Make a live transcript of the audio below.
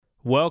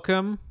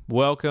Welcome,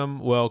 all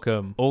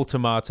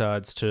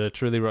tomatards to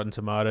Truly Rotten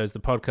Tomatoes, the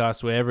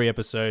podcast where every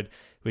episode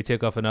we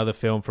tick off another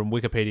film from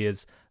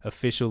Wikipedia's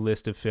official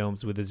list of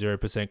films with a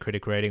 0%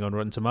 critic rating on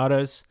Rotten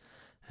Tomatoes.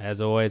 As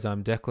always,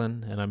 I'm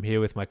Declan, and I'm here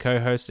with my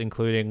co-hosts,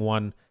 including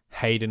one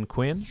Hayden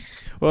Quinn.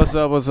 What's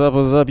up,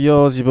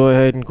 yo, it's your boy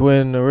Hayden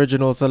Quinn,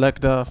 original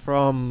selector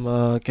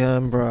from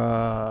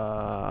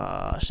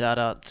Canberra. Shout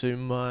out to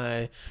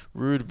my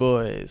rude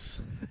boys.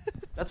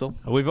 That's all.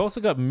 We've also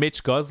got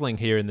Mitch Gosling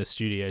here in the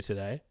studio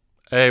today.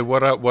 Hey,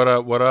 what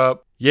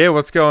up? Yeah,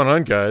 what's going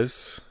on,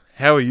 guys?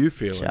 How are you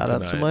feeling Shout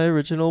tonight? out to my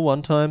original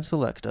one-time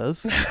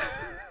selectors.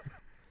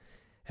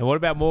 And what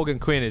about Morgan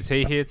Quinn? Is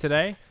he here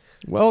today?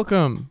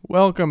 Welcome.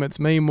 It's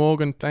me,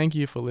 Morgan. Thank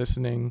you for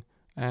listening.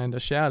 And a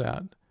shout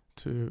out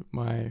to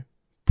my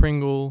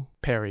Pringle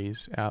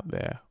Perries out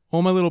there.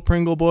 All my little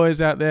Pringle boys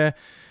out there.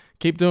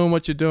 Keep doing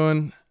what you're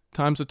doing.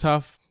 Times are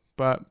tough,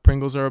 but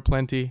Pringles are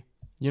aplenty.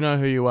 You know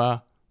who you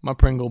are. My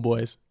Pringle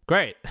boys.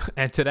 Great.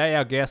 And today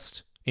our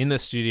guest in the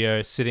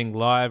studio, sitting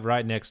live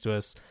right next to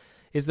us,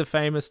 is the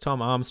famous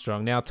Tom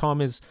Armstrong. Now, Tom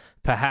is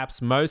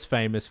perhaps most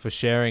famous for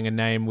sharing a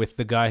name with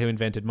the guy who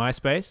invented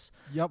MySpace.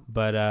 Yep.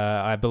 But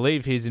I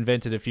believe he's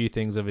invented a few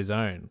things of his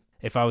own.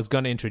 If I was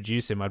going to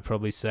introduce him, I'd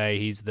probably say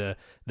he's the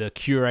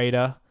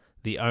curator,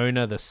 the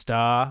owner, the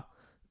star,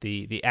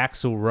 the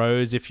Axl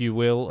Rose, if you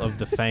will, of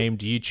the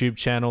famed YouTube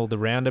channel, The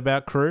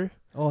Roundabout Crew.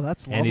 Oh,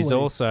 that's lovely. And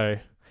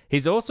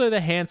he's also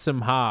the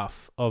handsome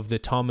half of the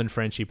Tom and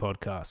Frenchie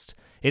podcast.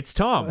 It's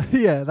Tom.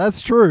 Yeah,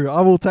 that's true.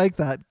 I will take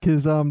that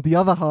because the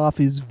other half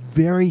is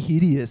very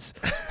hideous.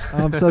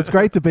 So it's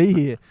great to be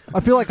here. I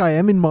feel like I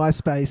am in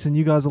MySpace and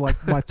you guys are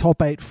like my top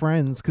 8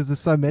 friends because there's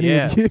so many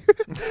of you.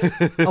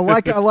 I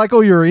like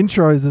all your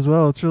intros as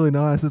well. It's really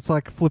nice. It's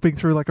like flipping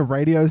through like a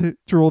radio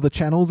through all the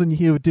channels and you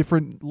hear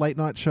different late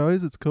night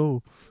shows. It's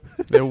cool.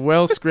 They're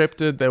well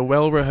scripted, they're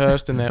well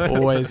rehearsed, and they're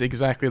always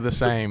exactly the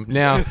same.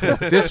 Now,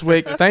 this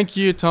week, thank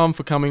you, Tom,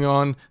 for coming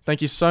on.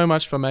 Thank you so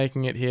much for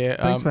making it here.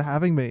 Thanks for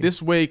having me.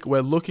 This week,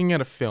 we're looking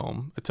at a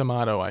film, a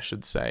tomato, I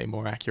should say,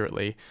 more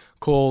accurately,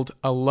 called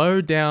A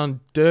Low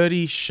Down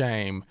Dirty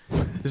Shame.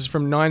 This is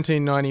from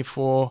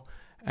 1994,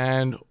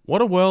 and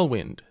what a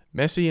whirlwind.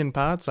 Messy in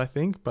parts, I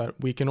think, but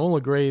we can all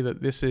agree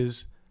that this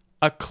is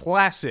a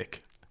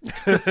classic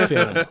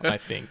film, I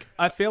think.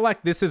 I feel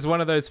like this is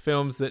one of those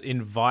films that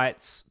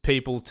invites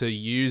people to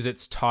use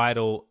its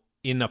title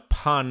in a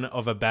pun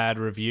of a bad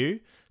review.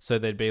 So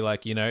they'd be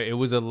like, it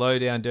was a low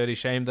down dirty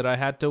shame that I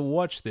had to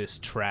watch this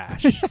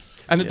trash.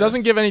 And it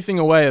doesn't give anything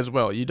away as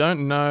well. You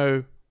don't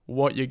know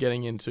what you're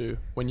getting into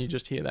when you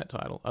just hear that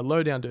title. A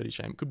low down dirty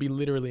shame. Could be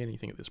literally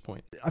anything at this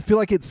point. I feel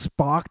like it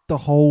sparked the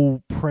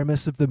whole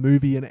premise of the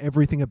movie and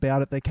everything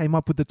about it. They came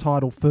up with the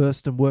title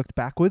first and worked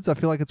backwards. I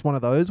feel like it's one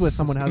of those where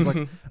someone has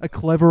like a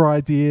clever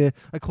idea,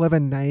 a clever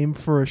name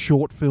for a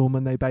short film,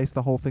 and they base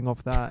the whole thing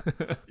off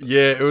that.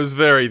 Yeah, it was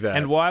very that.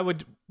 And why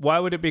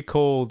would it be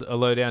called A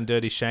Low Down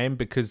Dirty Shame?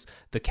 Because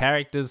the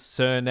character's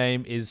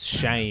surname is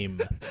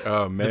Shame.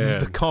 Oh, man.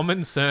 The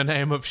common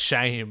surname of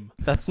Shame.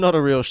 That's not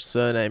a real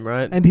surname,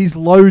 right? And he's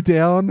low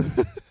down.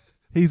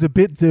 He's a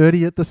bit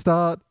dirty at the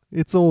start.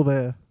 It's all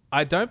there.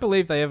 I don't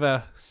believe they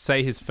ever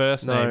say his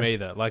first name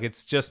either. Like,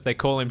 it's just they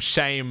call him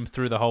Shame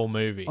through the whole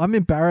movie. I'm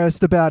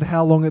embarrassed about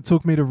how long it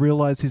took me to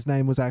realize his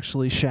name was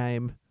actually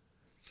Shame.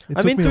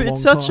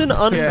 It's such an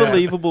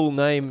unbelievable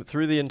name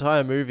through the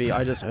entire movie.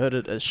 I just heard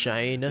it as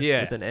Shane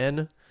with an N.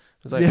 I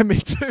was like, yeah, me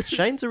too.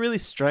 Shane's a really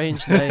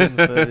strange name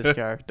for this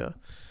character.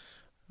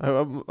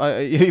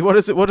 What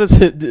is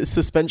it?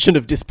 Suspension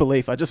of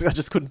disbelief. I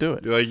just couldn't do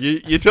it. Like,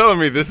 you're telling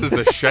me this is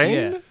a Shane?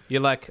 Yeah.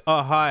 You're like,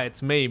 oh, hi,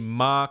 it's me,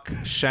 Mark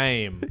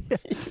Shame.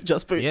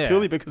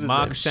 Purely because his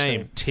Mark name's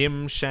Shame.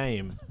 Tim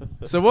Shame.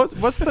 So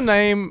what's the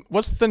name?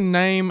 What's the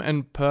name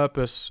and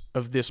purpose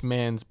of this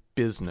man's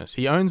business?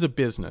 He owns a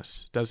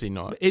business, does he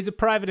not? He's a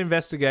private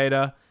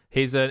investigator.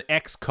 He's an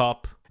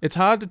ex-cop. It's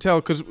hard to tell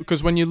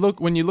because when you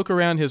look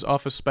around his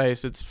office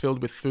space, it's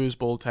filled with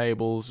foosball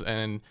tables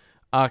and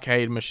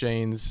arcade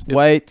machines.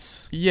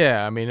 Weights.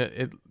 Yeah, I mean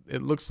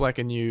it looks like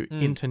a new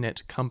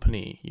internet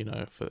company,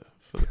 for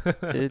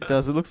It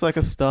does. It looks like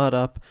a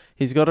startup.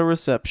 He's got a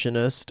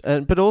receptionist,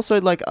 but also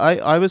like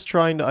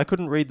I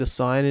couldn't read the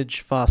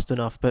signage fast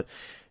enough, but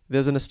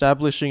there's an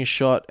establishing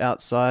shot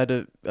outside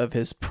of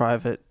his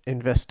private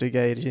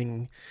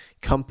investigating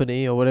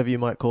company or whatever you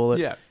might call it.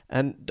 Yeah.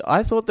 And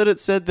I thought that it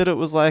said that it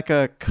was like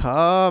a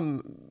car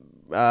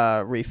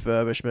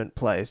refurbishment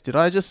place. Did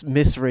I just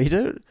misread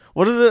it?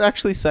 What did it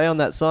actually say on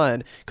that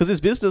sign? Because his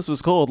business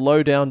was called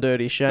Low Down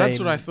Dirty Shame. That's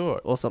what I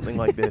thought. Or something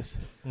like this.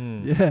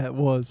 Yeah, it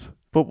was.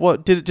 But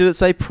what did it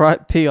say?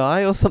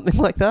 PI or something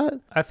like that?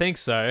 I think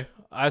so.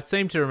 I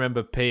seem to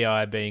remember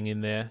PI being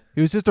in there.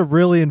 He was just a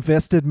really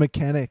invested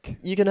mechanic.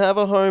 You can have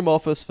a home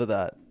office for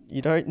that.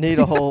 You don't need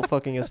a whole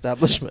fucking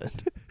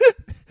establishment.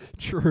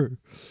 True.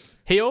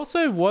 He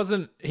also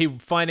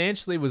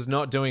financially was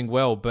not doing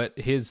well, but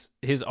his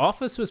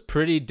office was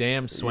pretty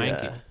damn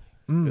swanky. Yeah.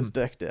 was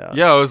decked out.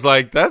 Yeah, I was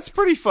like, that's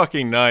pretty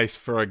fucking nice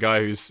for a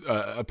guy who's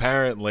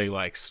apparently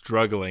like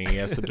struggling. He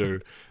has to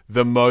do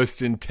the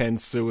most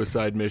intense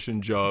suicide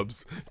mission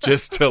jobs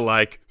just to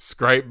like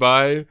scrape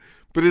by.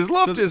 But his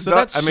loft is not.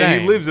 That's I mean,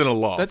 shame. he lives in a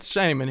loft. That's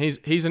shame, and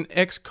he's an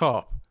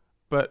ex-cop,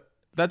 but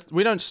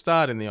we don't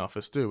start in the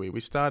office, do we? We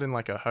start in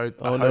like a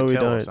hotel no, we or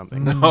don't.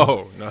 something.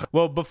 no.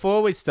 Well,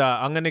 before we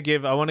start, I want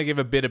to give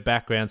a bit of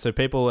background so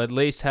people at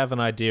least have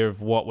an idea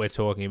of what we're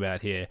talking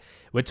about here.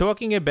 We're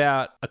talking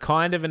about a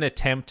kind of an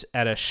attempt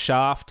at a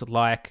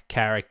Shaft-like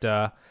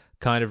character,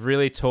 kind of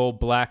really tall,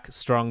 black,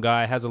 strong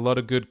guy, has a lot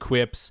of good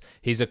quips.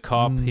 He's a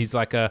cop. He's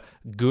like a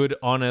good,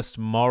 honest,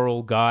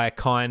 moral guy,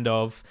 kind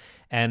of.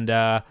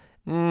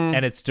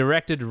 And it's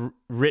directed,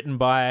 written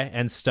by,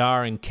 and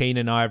starring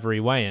Keenan Ivory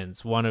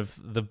Wayans, one of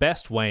the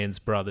best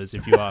Wayans brothers,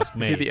 if you ask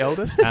me. Is he the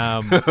eldest?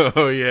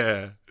 Oh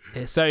yeah.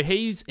 So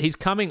he's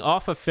coming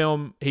off a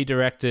film he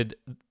directed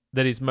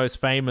that he's most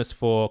famous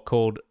for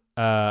called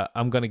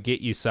I'm Gonna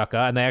Get You, Sucker.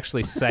 And they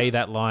actually say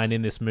that line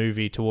in this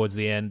movie towards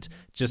the end,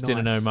 just in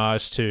an Nice.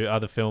 homage to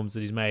other films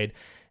that he's made.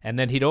 And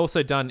then he'd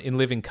also done In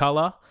Living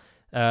Color,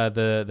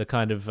 the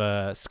kind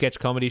of sketch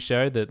comedy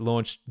show that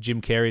launched Jim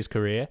Carrey's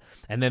career.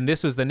 And then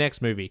this was the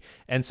next movie.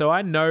 And so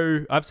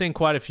I've seen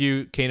quite a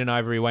few Keenan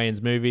Ivory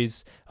Wayans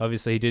movies.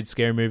 Obviously, he did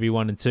Scary Movie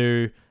 1 and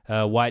 2,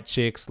 White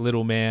Chicks,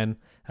 Little Man.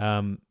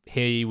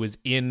 He was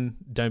in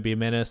Don't Be a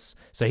Menace.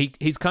 So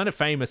he's kind of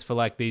famous for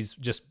like these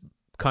just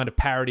kind of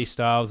parody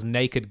styles,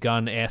 Naked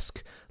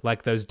Gun-esque,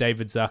 like those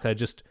David Zucker,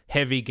 just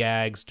heavy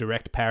gags,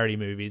 direct parody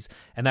movies.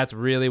 And that's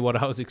really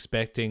what I was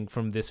expecting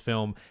from this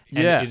film.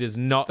 And it is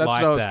not that's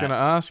like what I was that. going to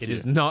ask It you.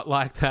 is not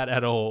like that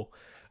at all.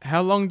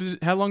 How long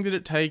did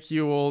it take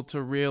you all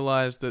to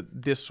realize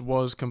that this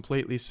was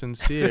completely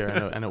sincere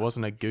and it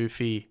wasn't a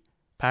goofy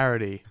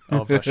parody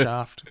of a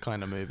Shaft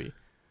kind of movie?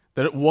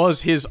 That it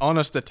was his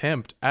honest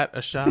attempt at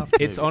a Shaft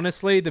movie. It's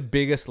honestly the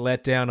biggest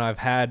letdown I've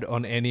had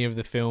on any of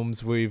the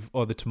films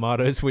or the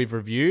tomatoes we've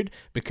reviewed,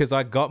 because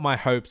I got my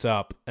hopes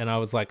up and I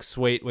was like,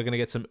 sweet, we're going to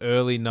get some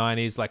early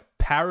 90s like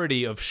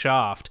parody of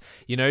Shaft.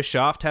 You know,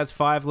 Shaft has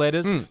 5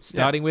 letters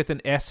starting with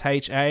an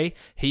SHA.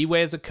 He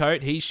wears a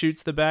coat. He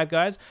shoots the bad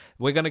guys.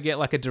 We're going to get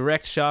like a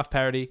direct Shaft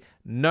parody.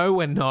 No,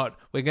 we're not.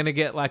 We're going to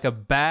get like a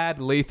bad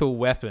Lethal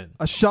Weapon.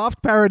 A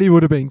Shaft parody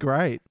would have been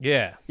great.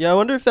 Yeah. Yeah, I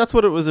wonder if that's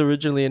what it was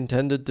originally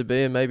intended to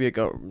be, and maybe it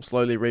got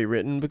slowly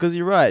rewritten, because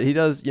you're right, he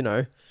does, you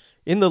know,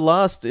 in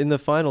the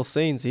final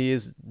scenes, he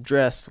is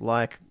dressed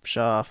like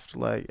Shaft,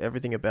 like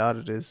everything about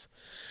it is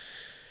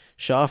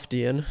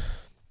Shaftian.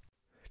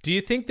 Do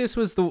you think this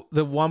was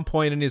the one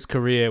point in his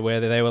career where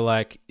they were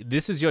like,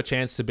 this is your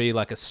chance to be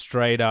like a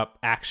straight up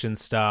action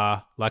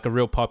star, like a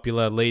real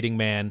popular leading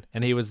man?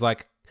 And he was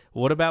like,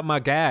 what about my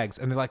gags?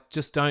 And they're like,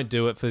 just don't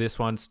do it for this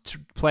one.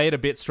 Play it a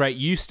bit straight.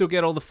 You still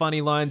get all the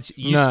funny lines.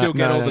 You still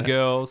get all the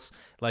girls.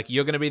 Like,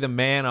 you're going to be the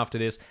man after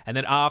this. And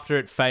then after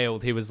it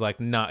failed, he was like,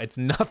 no, it's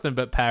nothing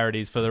but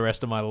parodies for the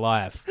rest of my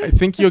life. I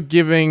think you're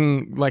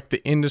giving like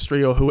the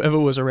industry or whoever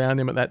was around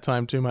him at that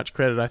time too much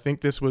credit. I think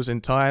this was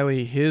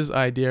entirely his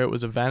idea. It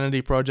was a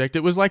vanity project.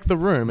 It was like The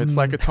Room. It's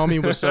like a Tommy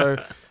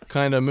Wiseau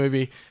kind of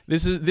movie.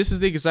 This is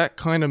the exact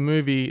kind of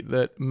movie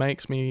that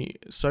makes me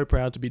so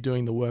proud to be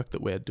doing the work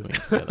that we're doing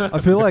together. I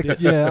feel like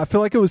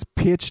it was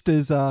pitched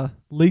as a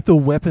Lethal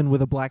Weapon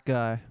with a black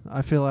guy.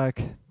 I feel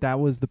like that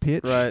was the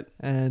pitch, Right.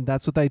 and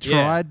that's what they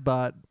tried,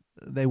 but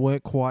they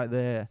weren't quite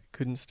there.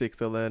 Couldn't stick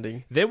the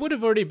landing. There would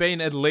have already been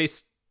at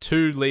least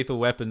 2 Lethal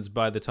Weapons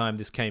by the time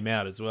this came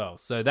out as well.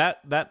 So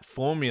that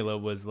formula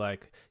was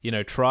like, you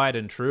know, tried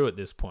and true at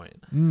this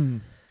point.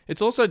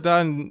 It's also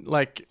done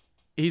like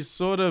he's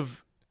sort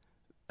of,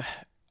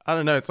 I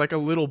don't know, it's like a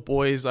little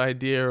boy's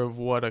idea of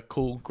what a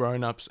cool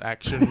grown-ups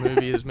action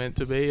movie is meant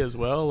to be as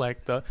well.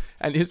 Like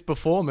and his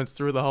performance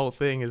through the whole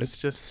thing is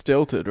just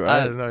Stilted,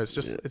 right? I don't know. It's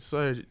just it's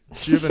so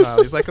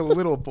juvenile. He's like a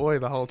little boy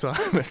the whole time.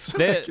 It's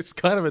like, it's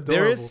kind of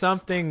adorable. There is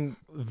something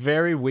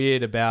very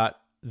weird about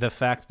the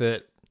fact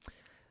that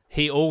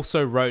he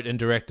also wrote and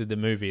directed the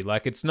movie.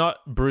 Like, it's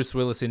not Bruce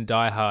Willis in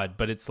Die Hard,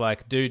 but it's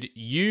like, dude,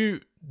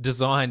 you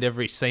designed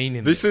every scene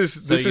in this. This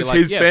So is you're like,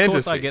 his yeah, fantasy.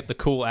 Of course I get the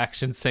cool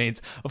action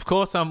scenes. Of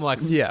course I'm like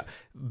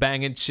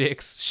banging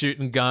chicks,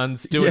 shooting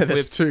guns, doing Yeah,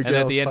 there's flips, 2 and at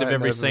girls the end of fighting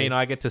every over scene me.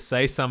 I get to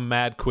say some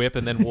mad quip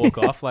and then walk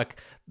off. Like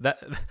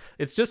that,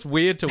 it's just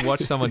weird to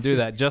watch someone do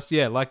that. Just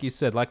like you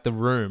said, like The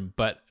Room,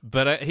 but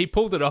he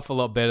pulled it off a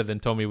lot better than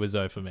Tommy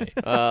Wiseau for me.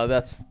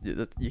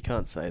 You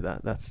can't say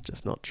that. That's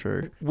just not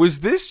true. Was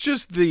this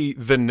just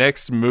the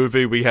next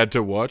movie we had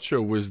to watch,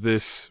 or was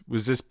this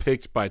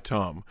picked by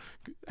Tom?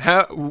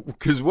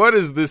 Because what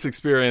is this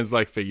experience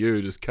like for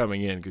you, just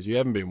coming in? Because you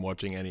haven't been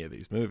watching any of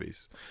these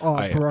movies. Oh,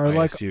 I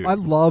assume. I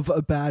love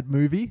a bad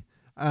movie.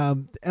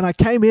 And I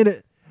came in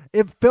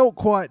it felt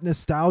quite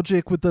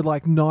nostalgic with the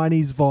like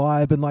 90s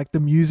vibe and like the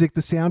music. The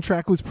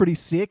soundtrack was pretty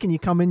sick, and you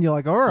come in, you're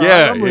like, all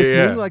right, I'm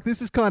listening. Like,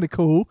 this is kind of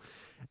cool.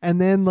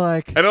 And then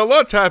like, And a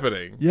lot's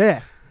happening.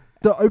 yeah,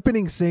 the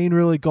opening scene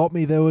really got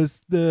me. There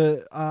was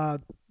the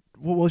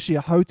what was she,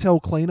 a hotel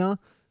cleaner?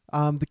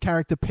 the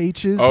character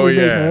Peaches. Oh, we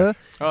meet yeah. her.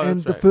 Oh, And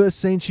that's the right. first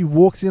scene, she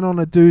walks in on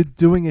a dude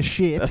doing a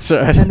shit. That's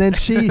right. And then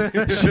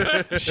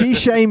she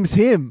shames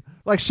him.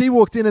 Like, she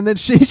walked in and then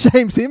she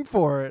shames him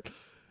for it.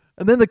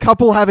 And then the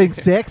couple having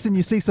sex and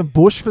you see some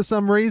bush for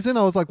some reason.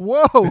 I was like,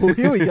 whoa,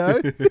 here we go.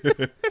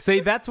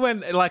 See, that's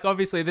when, like,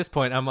 obviously at this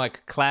point, I'm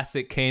like,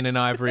 classic Keenan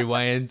Ivory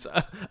Wayans.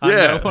 I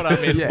Yeah. know what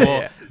I'm in Yeah, for.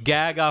 yeah.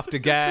 Gag after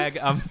gag.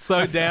 I'm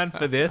so down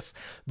for this.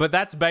 But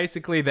that's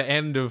basically the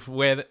end of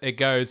where it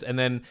goes. And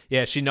then,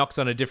 yeah, she knocks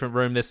on a different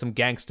room. There's some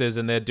gangsters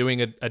and they're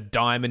doing a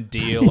diamond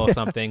deal or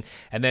something.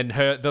 And then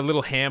the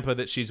little hamper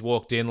that she's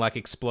walked in, like,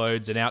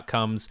 explodes and out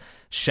comes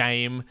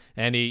Shame.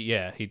 And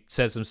he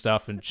says some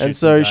stuff and shoots And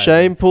so some guys.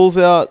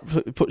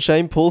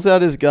 Shane pulls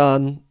out his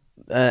gun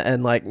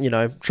and like, you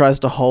know, tries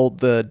to hold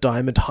the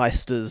diamond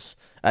heisters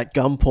at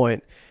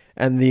gunpoint.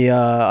 And the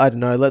I don't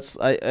know,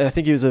 I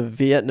think he was a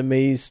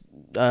Vietnamese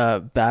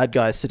bad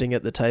guy sitting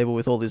at the table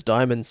with all his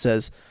diamonds,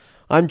 says,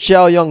 "I'm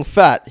Chow Yun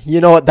Fat. You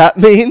know what that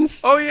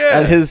means?" Oh, yeah.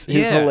 And his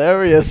Yeah.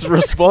 hilarious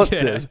response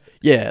is,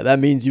 "Yeah, that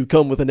means you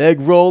come with an egg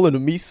roll and a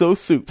miso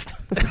soup."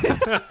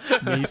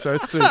 Miso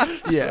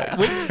soup. Yeah.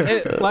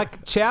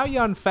 Like Chow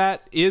Yun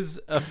Fat is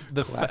a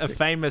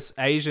famous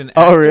Asian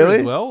actor Oh, really?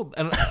 as well.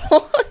 And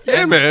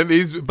Yeah, man.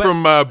 He's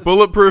from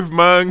Bulletproof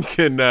Monk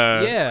and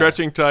Yeah.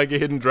 Crouching Tiger,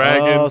 Hidden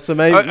Dragon. Oh, so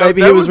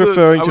maybe he was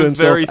referring to I was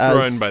himself very as-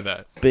 thrown by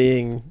that.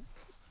 Being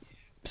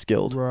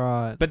skilled.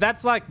 Right. but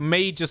that's like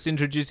me just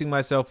introducing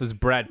myself as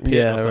Brad Pitt or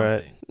Yeah, something.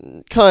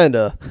 right.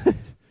 Kinda.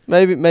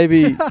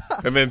 Maybe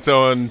And then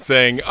someone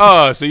saying,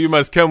 "Oh, so you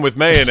must come with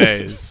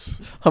mayonnaise."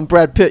 I'm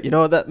Brad Pitt. You know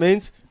what that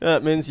means?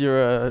 That means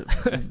you're a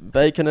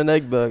bacon and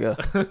egg burger.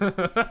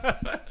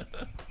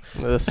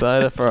 With a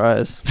side of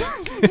fries.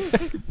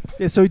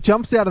 Yeah, so he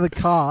jumps out of the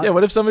car. Yeah,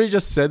 what if somebody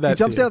just said that He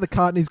jumps to out you? of the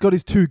cart and he's got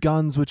his two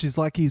guns, which is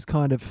like his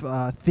kind of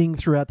thing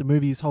throughout the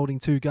movie. He's holding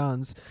two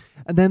guns.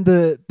 And then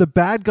the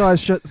bad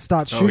guys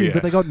start shooting, yeah.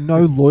 but they got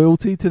no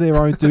loyalty to their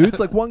own dudes.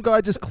 Like, one guy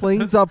just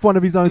cleans up one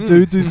of his own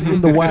dudes who's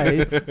in the way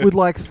with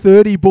like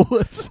 30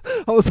 bullets.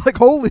 I was like,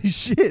 holy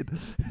shit.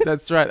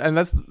 That's right, and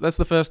that's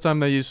the first time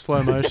they use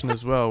slow motion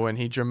as well, when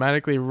he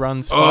dramatically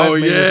runs 5 Oh,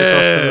 meters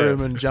across the yeah.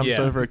 room and jumps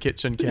Yeah. over a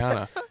kitchen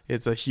counter.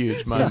 It's a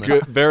huge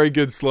moment. Very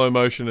good slow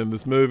motion in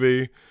this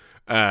movie.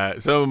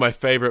 Some of my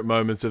favorite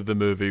moments of the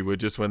movie were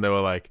just when they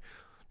were like,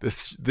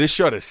 "This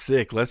shot is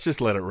sick. Let's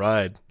just let it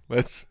ride.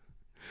 Let's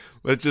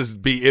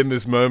just be in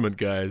this moment,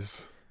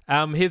 guys."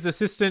 His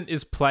assistant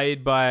is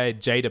played by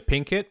Jada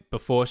Pinkett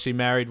before she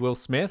married Will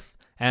Smith.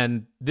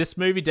 And this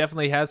movie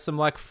definitely has some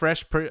like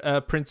fresh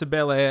Prince of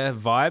Bel-Air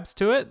vibes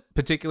to it,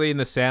 particularly in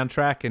the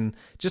soundtrack and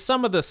just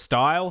some of the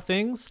style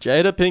things.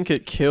 Jada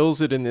Pinkett kills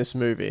it in this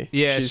movie.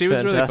 Yeah, She's she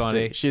was really fantastic.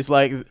 funny. She's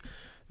like,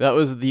 that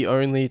was the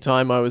only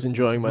time I was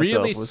enjoying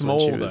myself. Really was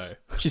small, when she was,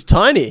 She's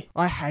tiny.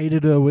 I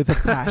hated her with a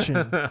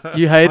passion.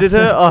 You hated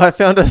her? Oh, I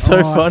found her so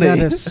I funny. found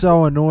her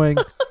so annoying.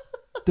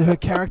 Her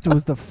character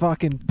was the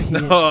fucking piss.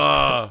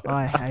 Oh,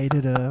 I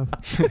hated her.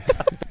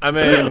 I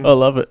mean, I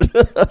love it.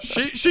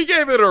 she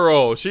gave it her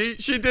all. She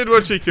did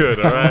what she could.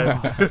 All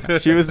right.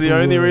 She was the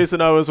only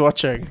reason I was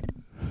watching.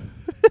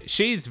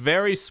 She's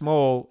very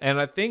small, and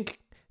I think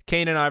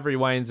Keenan Ivory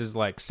Wayans is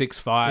like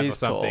 6'5" or He's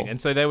something. tall.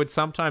 And so they would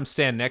sometimes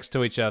stand next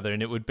to each other,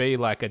 and it would be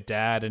like a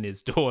dad and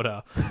his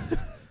daughter.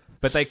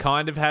 But they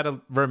kind of had a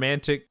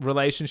romantic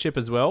relationship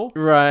as well.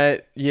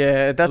 Right.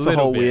 Yeah, that's a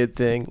Little whole bit. weird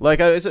thing. Like,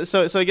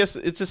 so I guess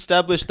it's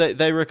established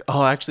that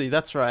oh, actually,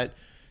 that's right.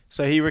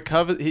 So he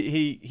recovered.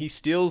 He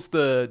steals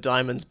the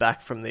diamonds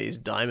back from these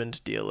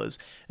diamond dealers,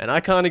 and I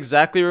can't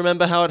exactly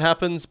remember how it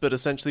happens, but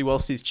essentially,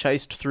 whilst he's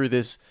chased through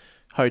this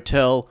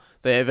hotel,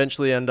 they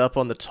eventually end up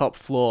on the top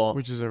floor.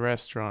 Which is a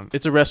restaurant.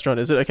 It's a restaurant,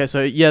 is it? Okay,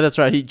 so yeah, that's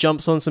right. He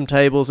jumps on some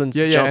tables and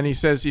Yeah, and he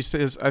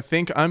says, "I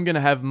think I'm gonna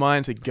have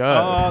mine to go."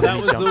 Oh, And that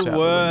he was jumps out the window.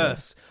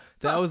 worst.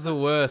 That was the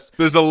worst.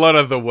 There's a lot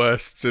of the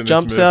worsts in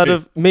jumps this movie. out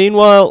of.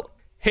 Meanwhile,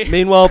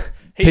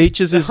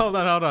 Peaches is. Hold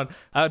on.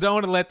 I don't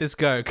want to let this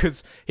go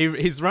because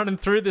he's running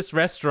through this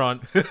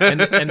restaurant and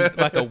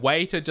like a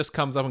waiter just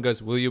comes up and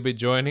goes, "Will you be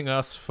joining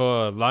us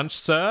for lunch,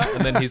 sir?"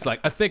 And then he's like,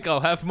 "I think I'll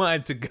have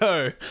mine to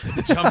go."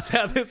 Jumps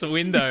out this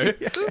window.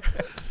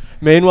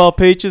 Meanwhile,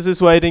 Peaches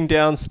is waiting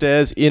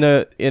downstairs in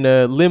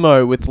a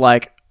limo with,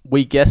 like,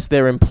 we guess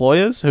their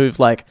employers who've,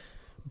 like,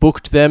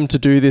 booked them to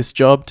do this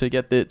job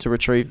to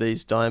retrieve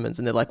these diamonds.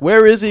 And they're like,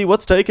 "Where is he?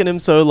 What's taking him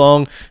so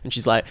long?" And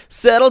she's like,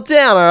 "Settle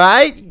down, all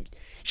right?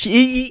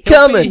 He He'll be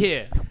coming."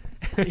 here.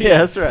 Yeah,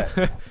 that's right.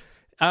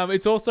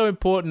 It's also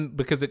important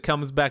because it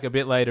comes back a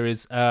bit later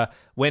is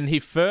when he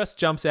first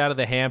jumps out of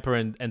the hamper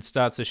and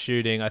starts the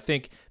shooting, I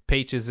think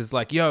Peaches is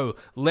like, "Yo,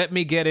 let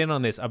me get in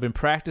on this. I've been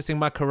practicing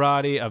my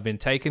karate. I've been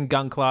taking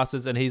gun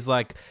classes." And he's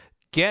like,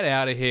 "Get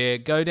out of here.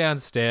 Go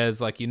downstairs.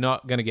 Like, you're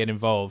not going to get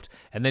involved."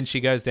 And then she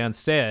goes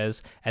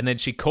downstairs and then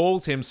she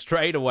calls him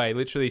straight away,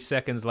 literally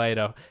seconds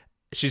later.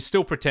 She's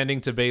still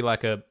pretending to be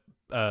like a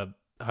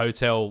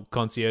hotel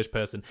concierge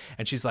person,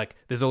 and she's like,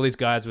 "There's all these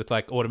guys with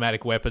like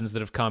automatic weapons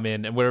that have come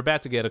in, and we're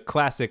about to get a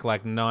classic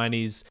like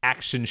 90s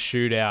action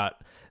shootout,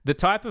 the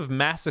type of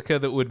massacre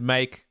that would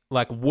make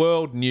like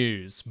world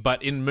news,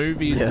 but in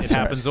movies Yeah, it that's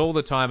happens all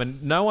the time,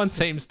 and no one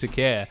seems to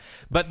care.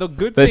 But the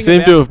good They thing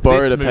seem to about have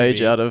borrowed a this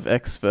page movie- out of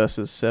X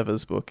versus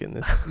Sever's book in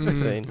this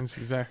scene. That's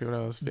exactly what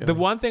I was feeling. The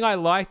one thing I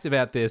liked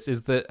about this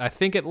is that I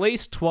think at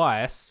least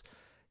twice,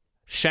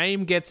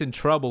 Shame gets in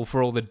trouble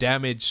for all the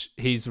damage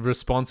he's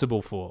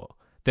responsible for.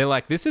 They're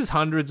like, this is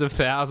hundreds of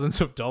thousands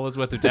of dollars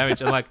worth of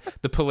damage, and like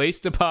the police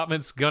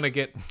department's gonna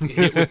get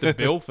hit with the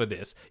bill for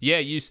this. Yeah,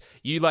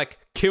 you like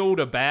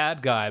killed a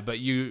bad guy, but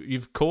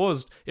you've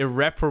caused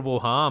irreparable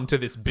harm to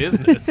this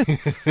business.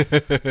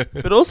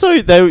 But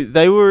also,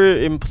 they were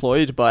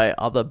employed by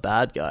other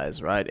bad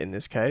guys, right? In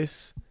this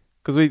case,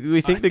 because we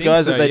think I the think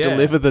guys so, that they yeah.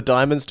 deliver the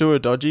diamonds to are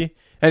dodgy.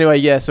 Anyway,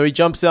 yeah. So he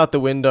jumps out the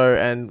window,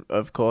 and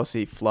of course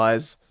he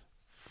flies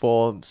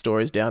 4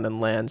 stories down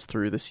and lands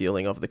through the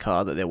ceiling of the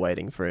car that they're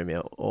waiting for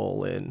him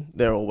all in.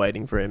 They're all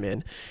waiting for him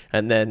in,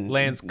 and then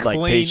Lands like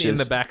clean Peaches, in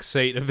the back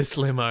seat of this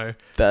limo.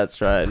 That's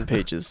right. And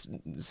Peaches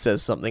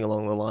says something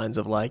along the lines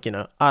of like,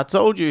 I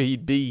told you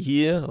he'd be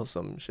here or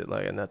some shit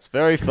like, and that's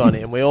very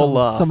funny, and we all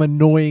laugh. Some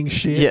annoying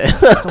shit. Yeah.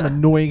 Some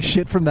annoying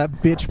shit from that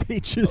bitch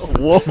Peaches.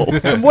 Whoa.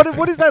 And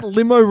what is that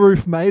limo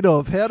roof made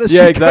of? How does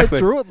Yeah, she exactly.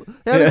 go through it?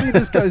 How does he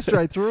just go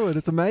straight through it?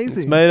 It's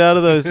amazing. It's made out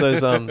of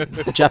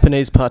those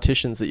Japanese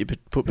partitions that you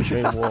put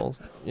between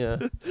walls. Yeah.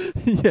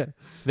 Yeah.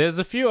 There's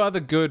a few other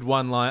good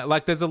one-line,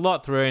 like there's a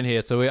lot through in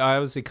here, so I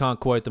obviously can't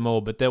quote them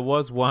all, but there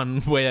was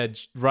one where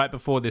right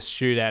before this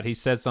shootout, he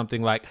says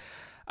something like,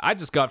 I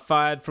just got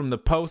fired from the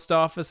post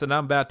office and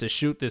I'm about to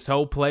shoot this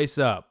whole place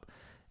up.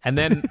 And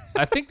then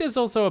I think there's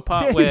also a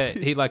part Yeah, where he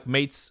did. he like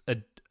meets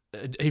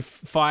he's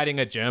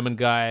fighting a German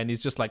guy and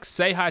he's just like,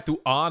 say hi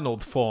to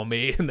Arnold for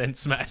me, and then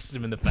smashes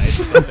him in the face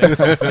or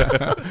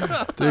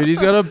something. Dude,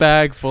 he's got a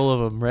bag full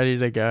of them ready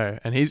to go,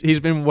 and he's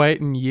been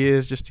waiting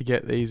years just to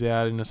get these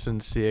out in a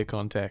sincere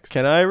context.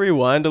 Can I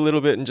rewind a little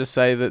bit and just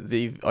say that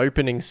the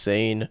opening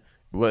scene,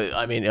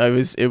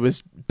 it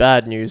was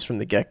bad news from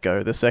the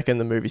get-go. The second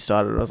the movie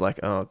started, I was like,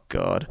 oh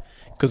god,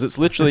 because it's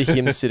literally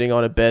him sitting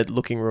on a bed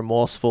looking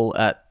remorseful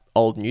at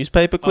old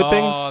newspaper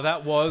clippings. Oh,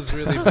 that was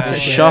really bad.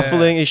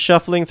 He's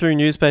shuffling through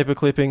newspaper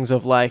clippings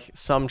of like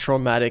some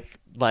traumatic,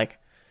 like,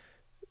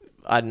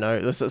 I don't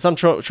know, some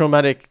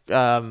traumatic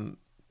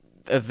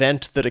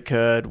event that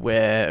occurred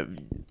where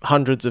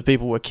hundreds of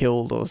people were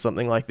killed or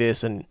something like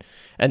this, and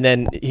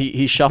then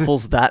he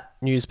shuffles that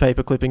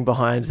newspaper clipping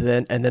behind,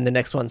 and then the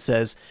next one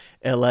says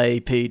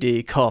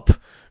LAPD cop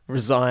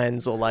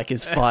resigns or like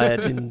is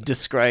fired in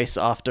disgrace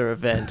after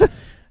event.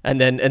 And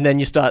then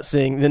you start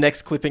seeing the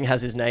next clipping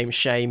has his name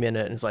Shame in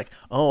it, and it's like,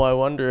 oh, I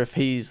wonder if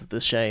he's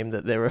the Shame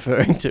that they're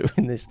referring to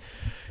in this.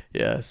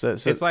 Yeah, so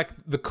It's like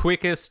the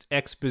quickest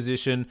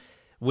exposition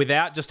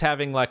without just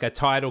having like a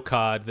title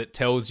card that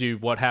tells you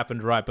what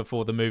happened right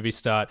before the movie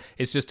start.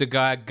 It's just a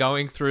guy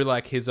going through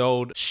like his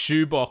old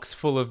shoebox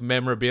full of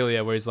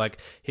memorabilia where he's like,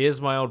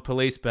 here's my old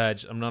police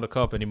badge. I'm not a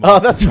cop anymore. Oh,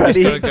 that's right. Just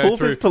He gotta go pulls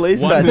his through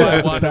police one badge by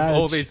out. one of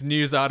all these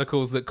news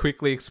articles that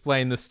quickly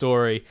explain the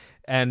story.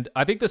 And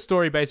I think the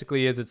story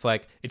basically is it's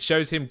like it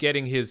shows him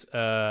getting his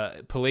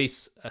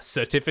police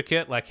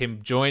certificate, like him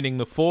joining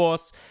the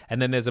force.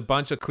 And then there's a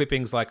bunch of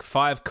clippings like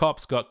 5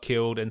 cops got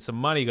killed and some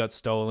money got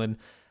stolen.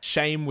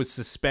 Shame was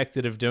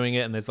suspected of doing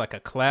it. And there's like a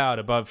cloud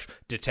above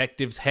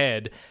Detective's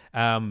head.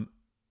 And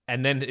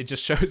then it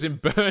just shows him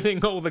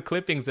burning all the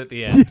clippings at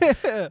the end.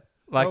 Yeah.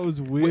 Like, that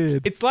was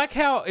weird. It's like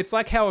how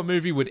a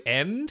movie would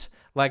end.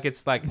 Like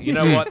it's like, you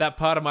know what, that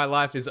part of my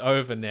life is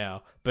over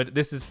now. But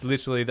this is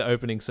literally the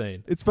opening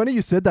scene. It's funny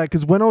you said that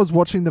because when I was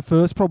watching the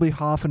first probably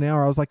half an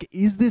hour, I was like,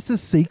 is this a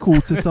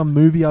sequel to some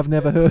movie I've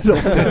never heard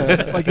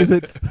of? Like, is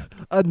it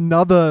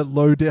another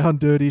Low Down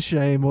Dirty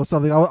Shame or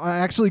something? I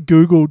actually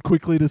Googled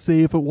quickly to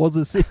see if it was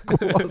a sequel.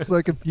 I was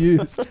so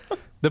confused.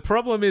 The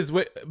problem is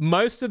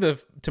most of the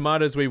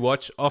tomatoes we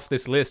watch off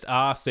this list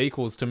are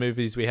sequels to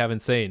movies we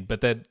haven't seen,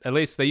 but at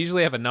least they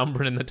usually have a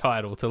number in the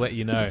title to let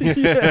you know.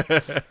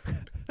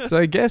 So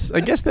I guess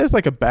there's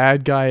like a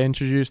bad guy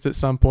introduced at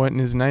some point,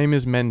 and his name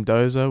is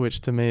Mendoza,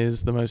 which to me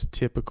is the most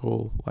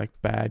typical like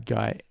bad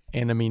guy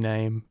enemy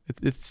name.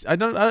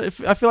 I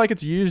feel like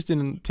it's used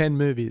in 10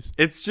 movies.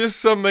 It's just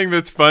something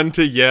that's fun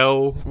to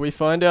yell. We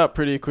find out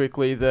pretty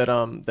quickly that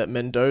that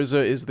Mendoza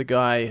is the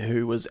guy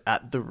who was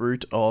at the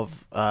root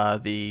of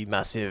the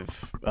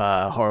massive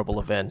horrible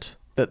event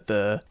that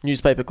the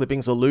newspaper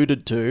clippings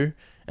alluded to,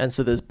 and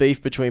so there's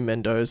beef between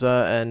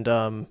Mendoza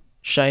and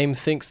Shame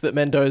thinks that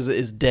Mendoza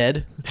is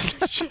dead,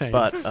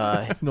 but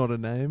It's not a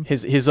name.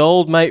 his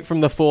old mate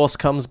from the Force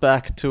comes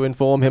back to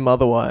inform him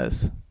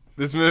otherwise.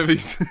 This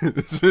movie's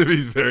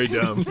very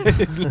dumb.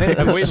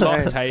 Have we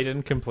lost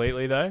Hayden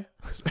completely though?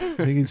 I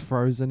think he's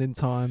frozen in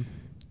time.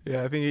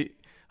 Yeah, I think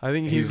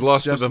he's He's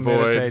lost to just the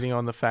void. meditating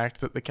on the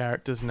fact that the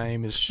character's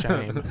name is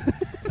Shame.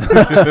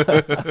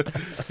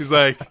 He's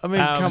like, I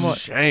mean, come on.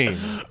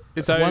 Shame.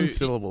 It's So- one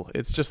syllable.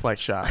 It's just like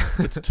Shaft.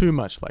 It's too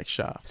much like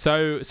Shaft.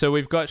 So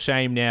we've got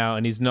Shame now,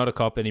 and he's not a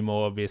cop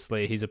anymore,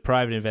 obviously. He's a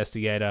private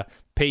investigator.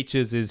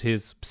 Peaches is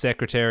his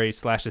secretary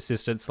 /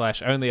 assistant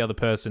 / only other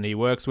person he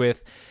works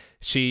with.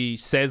 she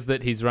says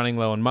that he's running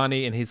low on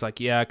money, and he's like,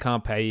 yeah, I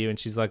can't pay you. And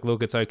she's like,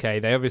 look, it's okay.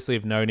 They obviously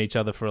have known each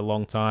other for a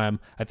long time.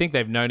 I think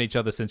they've known each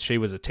other since she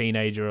was a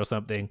teenager or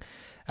something.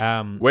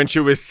 When she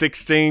was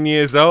 16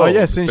 years old. Oh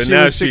yeah, since but she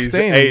now was 16, she's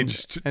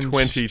aged and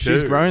 22.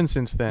 She's grown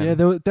since then.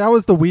 Yeah, that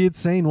was the weird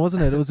scene,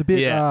 wasn't it? It was a bit.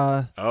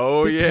 Yeah.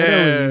 Oh bit yeah.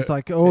 pedo-y. He was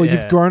like, "Oh, Yeah.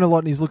 you've grown a lot,"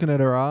 and he's looking at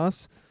her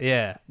ass.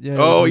 Yeah. Yeah. it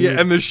Oh was yeah, weird.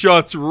 and the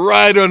shot's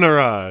right on her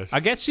ass. I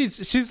guess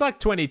she's like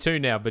 22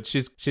 now, but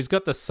she's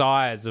got the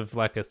size of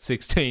like a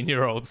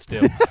 16-year-old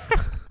still.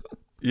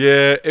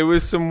 Yeah, it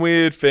was some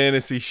weird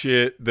fantasy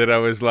shit that I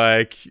was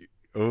like,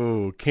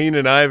 oh,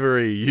 Keenan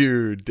Ivory,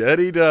 you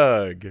dirty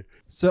dog.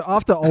 So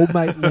after old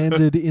mate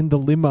landed in the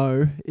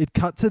limo, it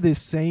cut to this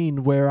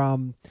scene where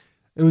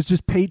it was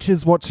just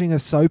Peaches watching a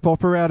soap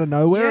opera out of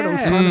nowhere, and it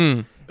was kind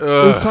of. It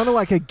was kind of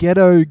like a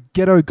ghetto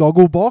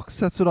goggle box.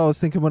 That's what I was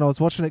thinking when I was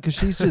watching it, because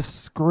she's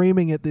just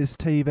screaming at this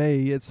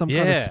TV. It's some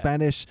kind of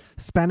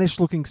Spanish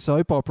looking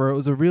soap opera. It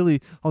was I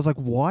was like,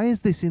 why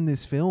is this in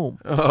this film?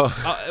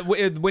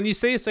 When you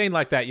see a scene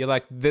like that, you're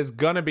like, there's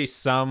gonna be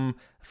some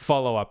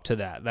follow up to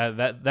that.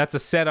 That's a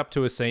setup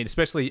to a scene,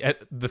 especially at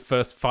the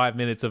first 5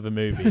 minutes of a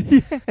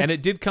movie. And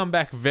it did come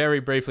back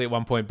very briefly at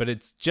one point, but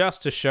it's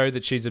just to show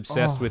that she's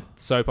obsessed with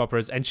soap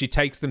operas, and she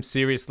takes them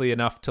seriously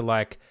enough to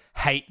like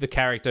hate the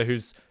character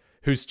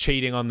who's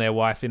cheating on their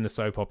wife in the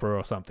soap opera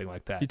or something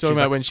like that. You're talking She's,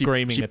 about like, when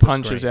screaming she at the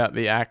punches screen. out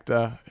the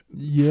actor from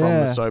Yeah.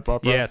 the soap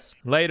opera. Yes.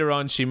 Later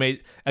on, she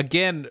made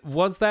again.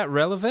 Was that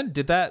relevant?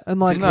 Did that And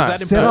like was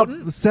that set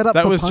important? up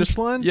That for was just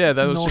punchline.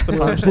 that was Not just the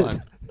relevant.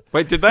 punchline.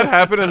 Wait, did that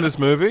happen in this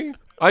movie?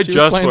 I She was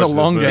just playing the watched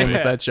long this game movie.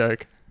 with that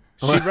joke.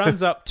 She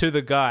runs up to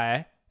the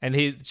guy, and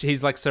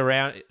he's like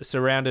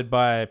surrounded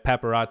by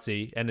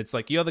paparazzi, and it's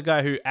like, you're the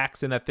guy who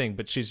acts in that thing,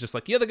 but she's just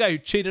like, you're the guy who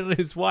cheated on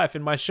his wife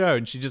in my show,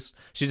 and she just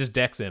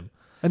decks him.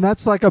 And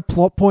that's like a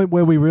plot point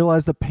where we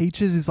realize that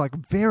Peaches is like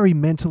very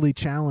mentally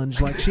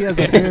challenged. Like she has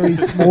a very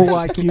small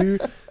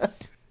IQ.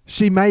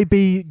 She may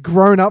be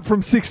grown up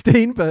from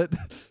 16, but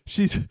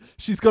she's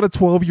got a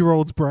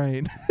 12-year-old's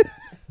brain.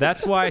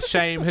 That's why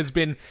Shame has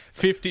been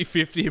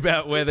 50-50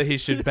 about whether he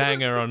should bang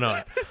her or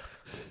not.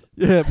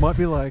 Yeah, it might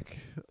be like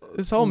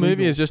This whole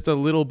movie is just a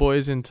little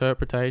boy's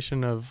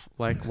interpretation of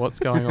like what's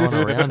going on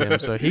around him.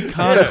 So he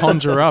can't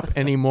conjure up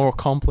any more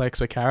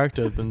complex a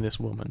character than this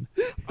woman.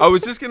 I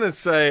was just going to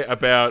say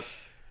about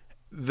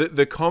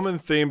the common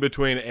theme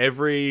between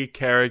every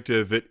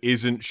character that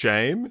isn't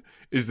Shame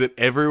is that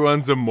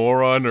everyone's a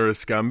moron or a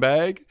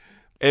scumbag.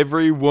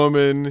 Every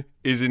woman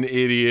is an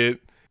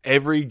idiot.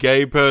 Every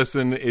gay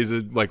person is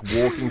a like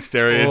walking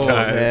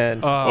stereotype. Oh man.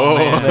 Oh,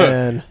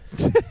 man.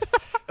 Man.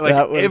 Like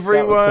that was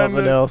everyone.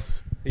 something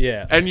else.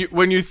 Yeah. And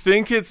when you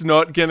think it's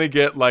not gonna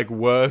get like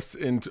worse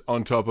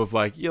on top of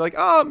like you're like,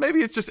 oh, maybe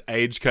it's just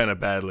aged kind of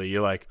badly.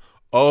 You're like,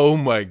 oh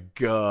my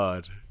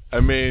god. I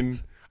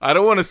mean, I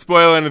don't want to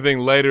spoil anything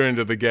later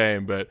into the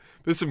game, but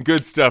there's some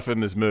good stuff in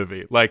this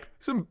movie. Like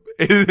some.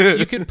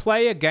 You can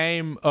play a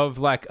game of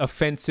like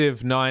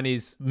offensive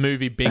 90s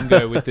movie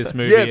bingo with this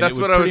movie. Yeah, and that's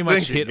it would what I was pretty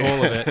much thinking. hit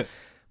all of it.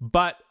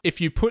 But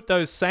if you put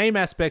those same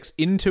aspects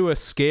into a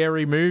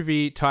scary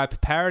movie type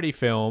parody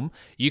film,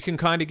 you can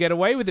kind of get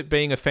away with it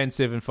being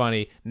offensive and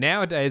funny.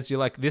 Nowadays, you're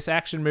like, this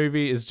action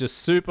movie is just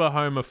super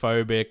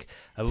homophobic,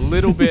 a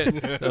little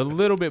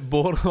bit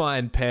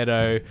borderline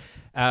pedo.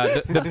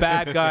 The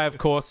bad guy, of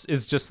course,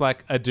 is just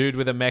like a dude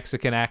with a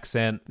Mexican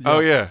accent. Oh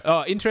yeah.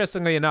 Oh,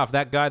 interestingly enough,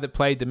 that guy that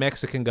played the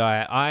Mexican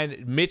guy,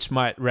 Mitch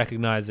might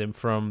recognize him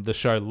from the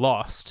show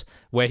Lost,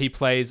 where he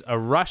plays a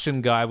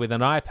Russian guy with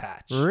an eye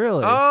patch.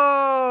 really.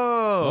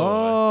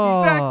 Oh,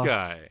 he's that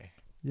guy.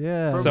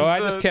 Yeah. From So I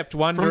the- just kept From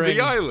wondering,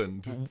 the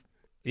island.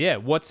 yeah,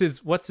 what's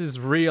his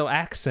real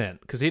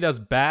accent? Because he does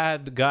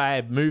bad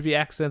guy movie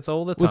accents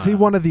all the time. Was he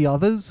one of the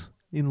others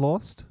in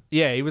Lost?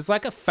 Yeah, he was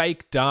like a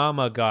fake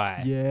Dharma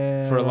guy.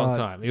 Yeah. For a long right.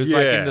 time. He was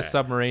like in Yeah. the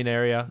submarine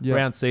area Yeah.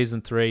 around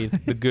season 3,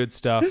 the good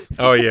stuff.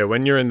 Oh yeah,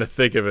 when you're in the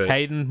thick of it.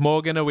 Hayden,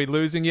 Morgan, are we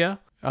losing you?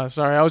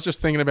 Sorry, I was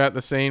just thinking about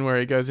the scene where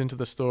he goes into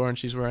the store and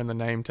she's wearing the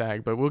name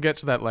tag, but we'll get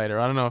to that later.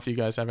 I don't know if you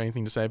guys have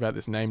anything to say about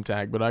this name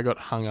tag, but I got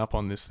hung up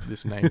on this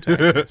name tag.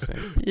 in this scene.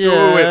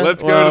 Oh, wait,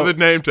 let's well, go to the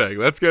name tag.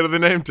 Let's go to the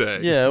name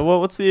tag. Yeah, well,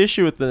 what's the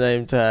issue with the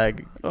name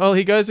tag? Well,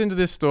 he goes into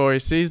this store, he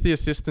sees the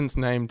assistant's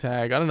name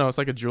tag. I don't know, it's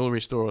like a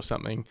jewelry store or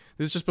something.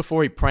 This is just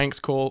before he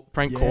prank calls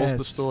the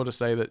Yes. store to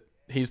say that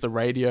he's the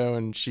radio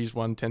and she's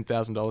won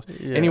 $10,000.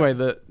 Yeah. Anyway,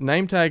 the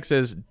name tag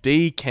says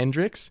D.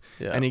 Kendricks,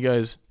 Yeah. and he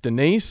goes,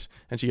 Denise,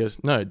 and she goes,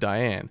 no,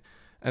 Diane.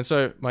 And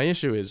so my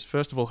issue is,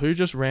 first of all, who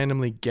just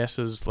randomly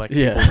guesses like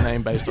Yeah. people's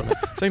name based on it?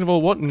 Second of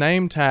all, what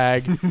name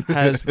tag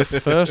has the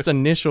first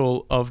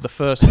initial of the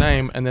first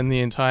name and then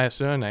the entire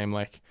surname?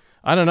 Like,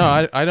 I don't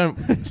know. I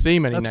don't see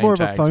many That's name more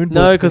tags. of a phone book.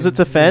 No, because it's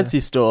a thing. fancy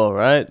store,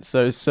 right?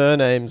 So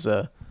surnames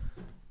are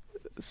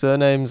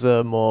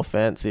more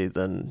fancy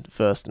than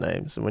first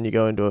names. And when you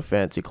go into a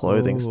fancy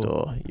clothing Ooh.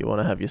 store, you want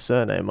to have your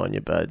surname on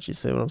your badge. You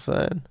see what I'm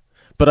saying?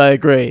 but I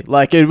agree.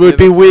 Like, it would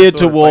be that's what I weird thought.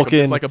 to It's walk in.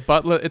 It's like a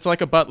butler. It's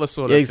like a butler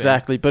sort of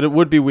Exactly, but it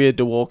would be weird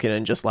to walk in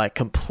and just like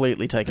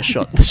completely take a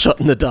shot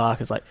in the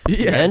dark. It's like,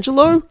 Yeah.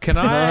 D'Angelo? Can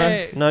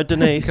I? No,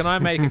 Denise. Can I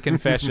make a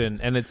confession?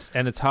 And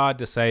it's hard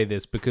to say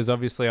this because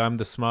obviously I'm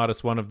the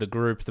smartest one of the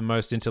group, the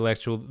most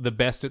intellectual, the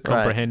best at Right.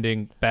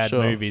 comprehending bad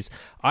Sure. movies.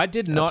 I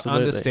did not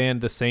Absolutely.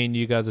 understand the scene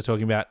you guys are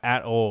talking about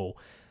at all.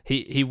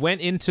 He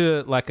went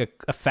into like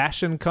a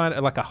fashion kind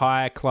of like a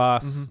higher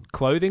class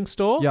clothing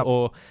store Yep.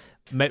 or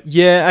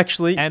Yeah,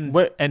 actually,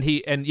 and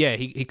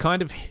he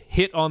kind of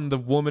hit on the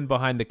woman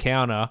behind the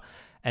counter,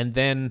 and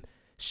then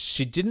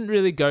she didn't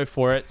really go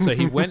for it. So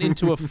he went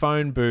into a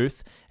phone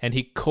booth and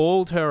he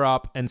called her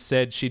up and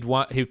said she'd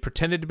won. He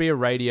pretended to be a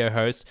radio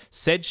host,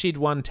 said she'd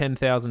won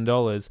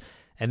 $10,000,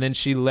 and then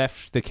she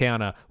left the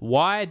counter.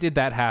 Why did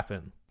that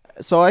happen?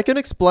 so I can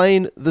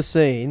explain the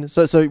scene.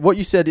 So what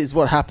you said is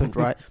what happened,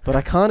 right? But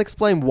I can't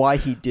explain why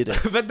he did it.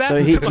 But that's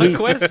so my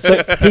question.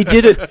 So he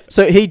did it.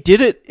 So he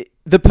did it.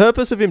 The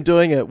purpose of him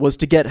doing it was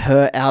to get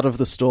her out of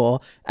the store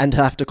and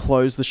have to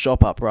close the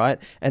shop up, right?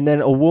 And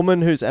then a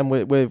woman who's, and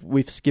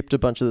we've skipped a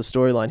bunch of the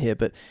storyline here,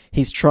 but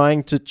he's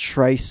trying to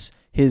trace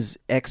his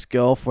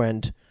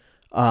ex-girlfriend,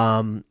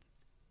 and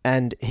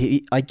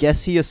I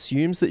guess he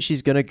assumes that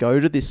she's going to go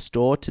to this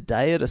store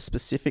today at a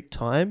specific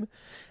time,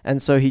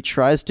 and so he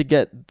tries to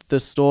get the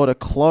store to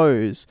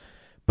close,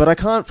 but I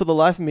can't for the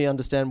life of me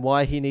understand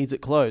why he needs it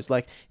closed.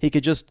 Like, he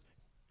could just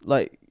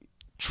like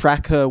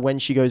track her when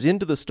she goes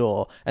into the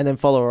store and then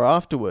follow her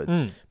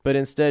afterwards. But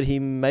instead he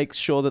makes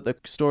sure that the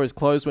store is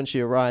closed when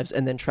she arrives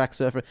and then tracks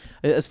her.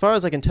 As far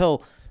as I can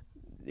tell,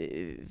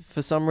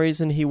 for some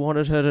reason he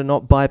wanted her to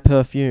not buy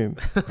perfume.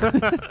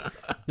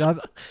 Yeah, I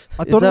Is thought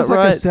it that was like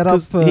right? a setup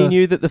 'Cause for he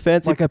knew that the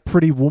fancy... like a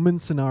Pretty Woman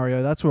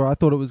scenario. That's where I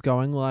thought it was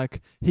going.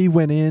 Like, he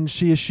went in,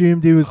 she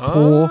assumed he was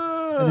poor,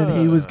 and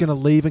then he was going to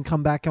leave and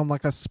come back on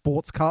like a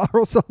sports car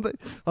or something.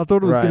 I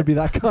thought it was going to Right. be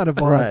that kind of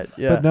vibe. Right,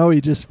 yeah. But no,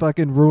 he just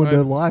fucking ruined Right.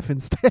 her life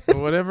instead.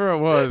 Whatever it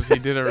was, he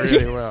did it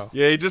really well.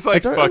 Yeah, he just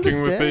likes don't fucking with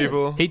understand.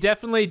 people. He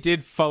definitely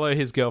did follow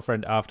his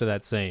girlfriend after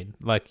that scene.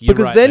 Like, you're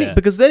because right then there.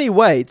 because then he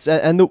waits,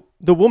 and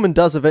the woman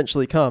does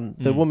eventually come.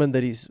 The woman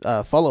that he's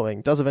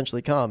following does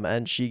eventually come,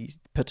 and she's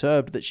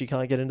perturbed that she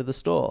can't get into the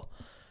store.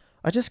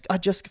 I just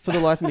for the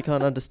life of me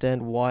can't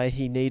understand why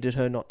he needed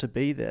her not to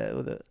be there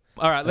with it.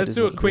 All right, That let's is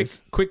do a what it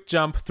is. quick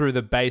jump through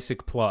the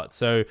basic plot.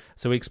 So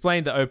we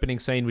explained the opening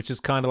scene, which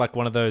is kind of like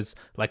one of those,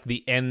 like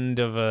the end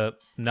of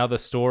another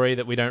story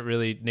that we don't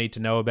really need to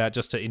know about,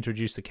 just to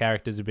introduce the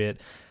characters a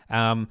bit.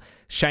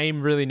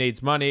 Shame really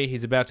needs money.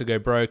 He's about to go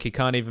broke. He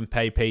can't even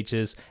pay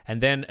Peaches. And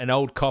then an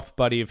old cop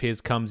buddy of his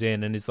comes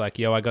in and is like,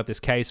 yo, I got this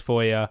case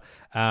for you.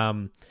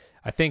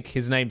 I think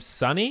his name's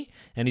Sonny,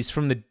 and he's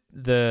from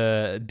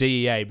the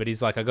DEA, but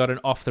he's like, I got an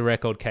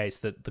off-the-record case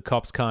that the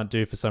cops can't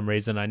do for some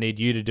reason. I need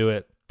you to do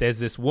it. There's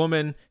this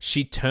woman.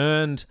 She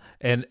turned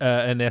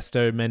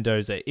Ernesto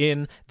Mendoza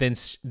in, then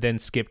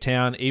skipped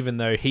town, even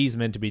though he's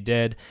meant to be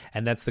dead.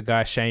 And that's the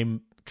guy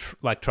Shame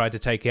tried to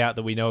take out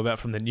that we know about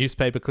from the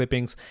newspaper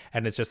clippings.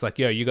 And it's just like,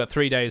 yo, you got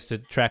 3 days to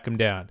track him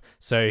down.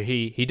 So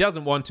he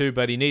doesn't want to,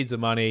 but he needs the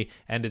money.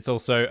 And it's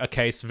also a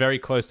case very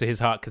close to his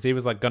heart because he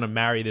was like going to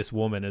marry this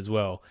woman as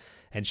well.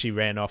 And she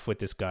ran off with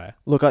this guy.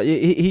 Look,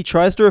 he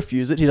tries to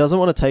refuse it. He doesn't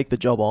want to take the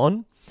job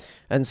on,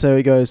 and so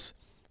he goes,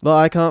 "No,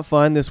 I can't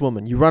find this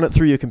woman. You run it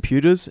through your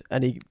computers."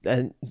 And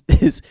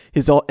his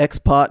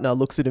ex-partner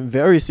looks at him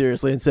very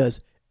seriously and says,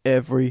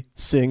 "Every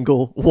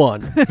single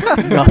one,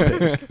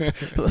 nothing."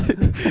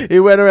 He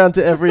went around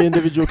to every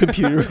individual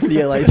computer in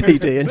the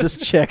LAPD and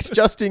just checked,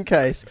 just in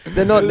case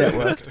they're not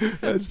networked.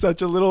 That's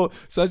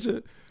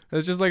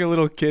it's just like a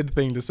little kid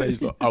thing to say.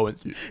 He's like, I went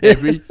through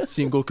every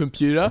single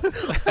computer,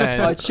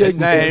 and I checked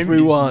the name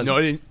everyone. is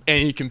not in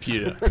any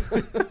computer.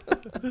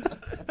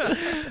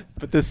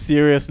 But the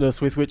seriousness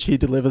with which he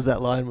delivers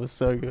that line was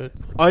so good.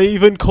 I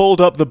even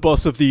called up the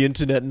boss of the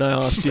internet and I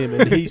asked him,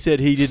 and he said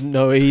he didn't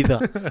know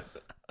either.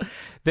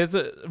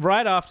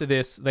 Right after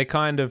this, they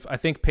kind of, I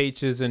think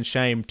Peaches and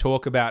Shame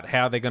talk about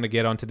how they're going to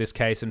get onto this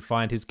case and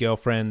find his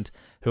girlfriend,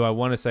 who I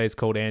want to say is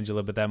called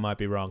Angela, but that might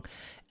be wrong.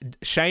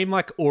 Shame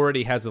like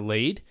already has a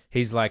lead.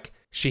 He's like,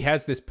 she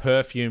has this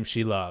perfume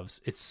she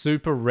loves. It's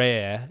super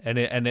rare, and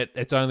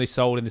it's only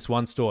sold in this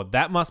one store.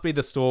 That must be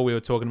the store we were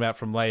talking about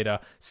from later.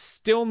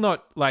 Still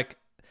not like,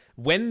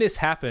 when this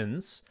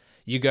happens,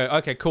 you go,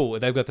 okay, cool.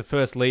 They've got the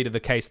first lead of the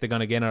case. They're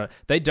going to get on it.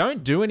 They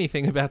don't do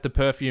anything about the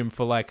perfume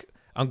for like,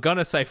 I'm going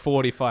to say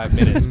 45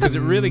 minutes because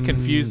it really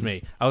confused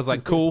me. I was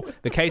like, cool,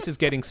 the case is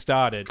getting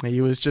started.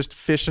 He was just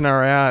fishing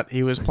her out.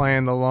 He was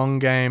playing the long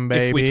game,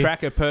 baby. If we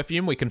track her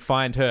perfume, we can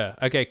find her.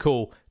 Okay,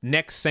 cool.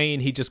 Next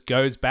scene, he just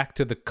goes back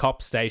to the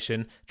cop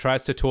station,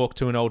 tries to talk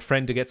to an old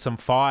friend to get some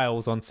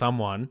files on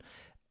someone.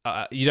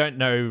 You don't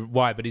know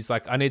why, but he's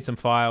like, I need some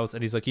files.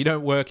 And he's like, you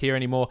don't work here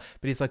anymore.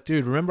 But he's like,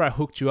 dude, remember I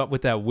hooked you up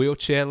with that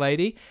wheelchair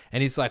lady?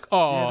 And he's like,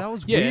 oh, Yeah, that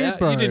was weird,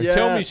 bro. you didn't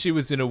tell me Yes. she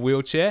was in a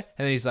wheelchair.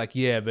 And then he's like,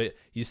 yeah, but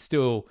you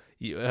still,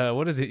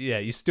 what is it? Yeah,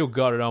 you still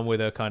got it on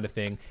with her kind of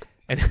thing.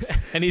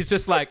 And he's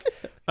just like,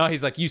 oh,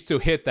 he's like, you still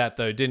hit that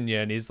though, didn't you?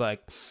 And he's like,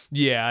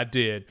 yeah, I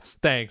did.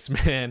 Thanks,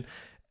 man.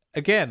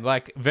 again,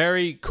 like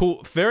very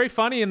cool, very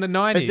funny in the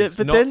 90s,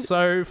 but not then-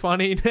 so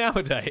funny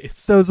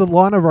nowadays. There was a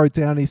line I wrote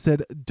down. He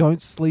said,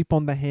 "Don't sleep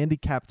on the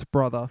handicapped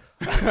brother."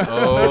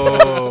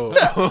 Oh,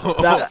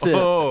 That's it.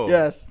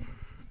 Yes.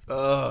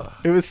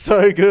 It was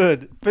so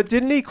good. But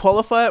didn't he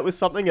qualify it with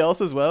something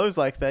else as well? It was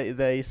like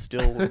they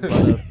still run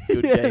a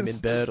good game in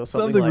Yes. bed or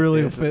something Something like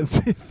really this.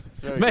 offensive.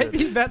 It's very Maybe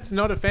good. that's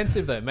not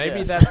offensive though. Maybe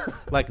Yes. that's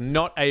like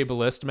not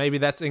ableist. Maybe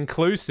that's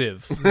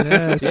inclusive.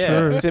 Yeah, Yeah.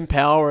 true. It's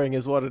empowering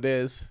is what it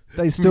is.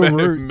 They still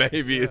root.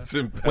 Maybe it's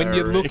empowering. When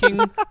you're looking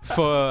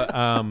for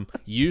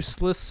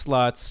useless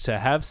sluts to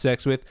have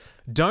sex with,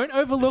 don't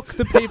overlook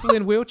the people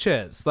in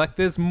wheelchairs. Like,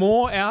 there's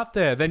more out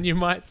there than you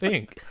might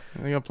think.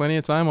 They got plenty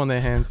of time on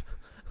their hands.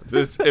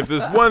 if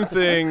there's one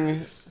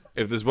thing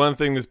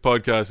this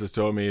podcast has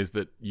taught me is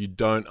that you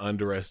don't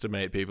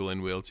underestimate people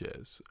in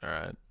wheelchairs. All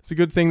right. It's a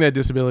good thing their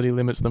disability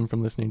limits them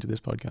from listening to this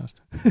podcast.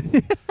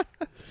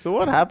 So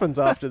what happens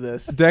after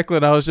this?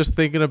 Declan, I was just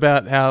thinking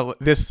about how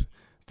this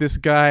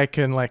guy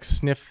can like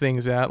sniff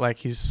things out, like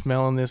he's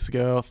smelling this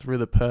girl through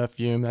the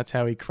perfume. That's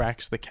how he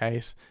cracks the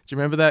case. Do you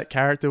remember that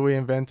character we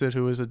invented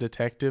who was a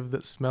detective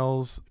that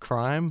smells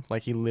crime?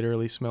 Like he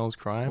literally smells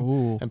crime.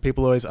 Ooh. And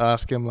people always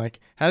ask him like,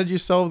 how did you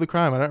solve the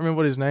crime? I don't remember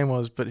what his name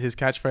was, but his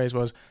catchphrase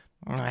was,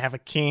 I have a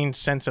keen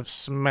sense of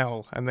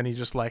smell. And then he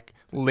just like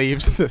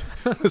leaves the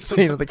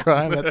scene of the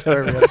crime. That's how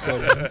every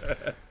episode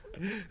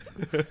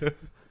ends.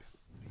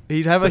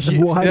 He'd have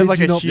Why did like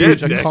you a not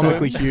huge, put a this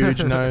comically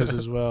huge nose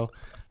as well.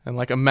 And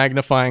like a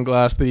magnifying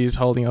glass that he's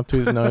holding up to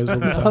his nose all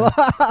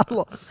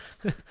the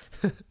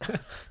time.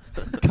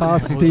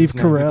 Cast Steve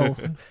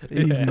Carell.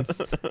 Easy.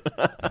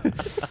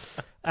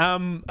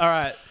 All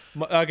right.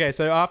 Okay,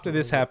 so after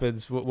this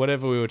happens,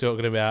 whatever we were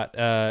talking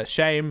about,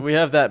 Shame. We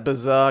have that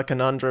bizarre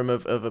conundrum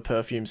of a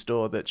perfume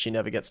store that she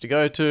never gets to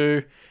go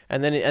to,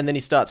 and then he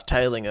starts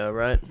tailing her,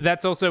 right?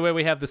 That's also where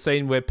we have the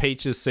scene where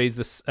Peaches sees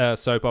the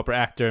soap opera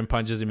actor and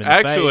punches him in the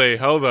face. Actually,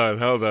 hold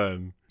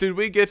on. Did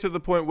we get to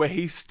the point where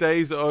he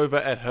stays over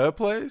at her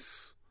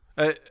place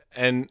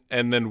and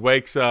then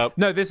wakes up?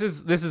 No, this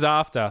is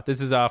after.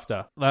 This is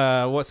after.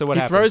 What He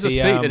happens? throws a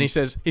seat and he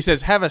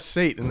says, have a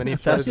seat. And then he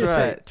throws That's a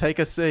right. seat. Take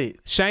a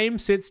seat. Shame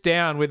sits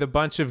down with a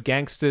bunch of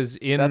gangsters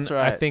in, That's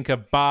right. I think, a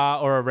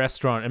bar or a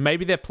restaurant, and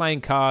maybe they're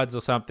playing cards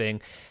or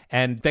something,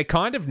 and they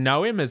kind of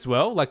know him as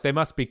well. Like, they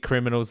must be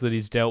criminals that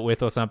he's dealt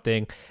with or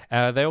something.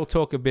 They all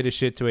talk a bit of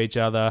shit to each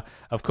other.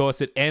 Of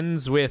course, it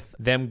ends with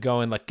them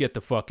going, like, get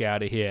the fuck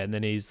out of here. And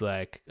then he's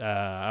like,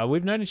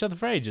 we've known each other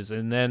for ages.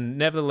 And then,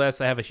 nevertheless,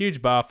 they have a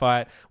huge bar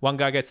fight. One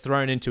guy gets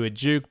thrown into a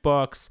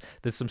jukebox.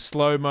 There's some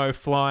slow-mo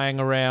flying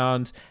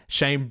around.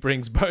 Shame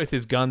brings both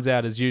his guns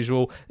out as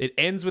usual. It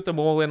ends with them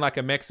all in, like,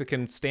 a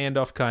Mexican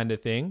standoff kind of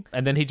thing.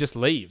 And then he just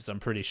leaves, I'm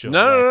pretty sure.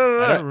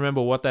 No. I don't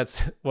remember what that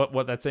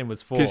scene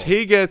was for. Because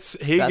he gets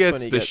when he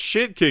the gets-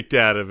 shit kicked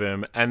out of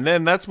him, and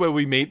then that's where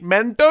we meet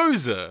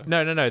Mendoza.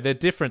 No. They're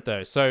different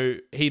though. So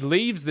he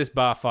leaves this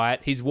bar fight.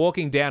 He's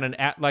walking down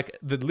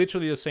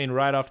literally the scene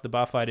right after the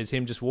bar fight is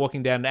him just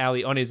walking down an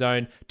alley on his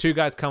own. Two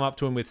guys come up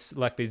to him with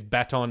like these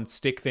baton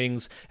stick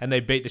things, and they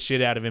beat the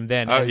shit out of him.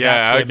 Then, Oh and yeah,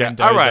 that's where okay,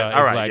 Mendoza all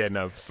is right, like, yeah,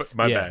 no,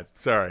 my Yeah. bad.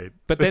 Sorry.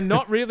 but they're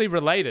not really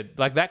related.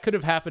 Like that could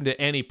have happened at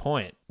any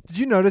point. Did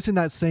you notice in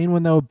that scene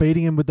when they were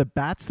beating him with the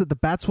bats that the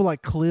bats were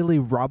like clearly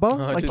rubber?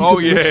 Like you Oh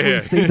could yeah, literally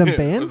see them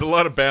bend. There's a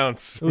lot of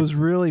bounce. It was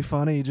really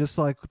funny, just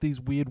like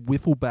these weird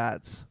wiffle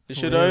bats. We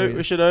should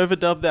Hilarious.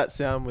 overdub that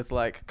sound with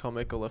like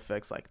comical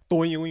effects, like.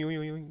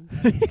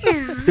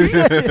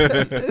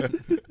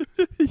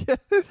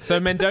 So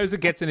Mendoza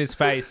gets in his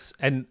face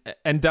and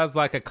does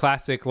like a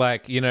classic,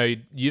 like, you know,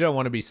 you don't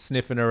want to be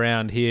sniffing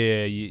around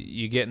here.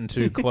 You're getting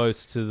too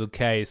close to the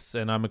case,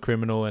 and I'm a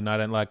criminal and I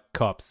don't like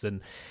cops.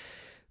 And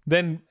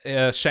then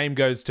Shame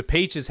goes to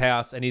Peach's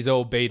house and he's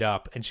all beat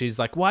up, and she's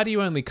like, "Why do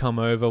you only come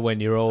over when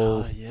you're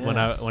all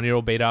when you're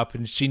all beat up?"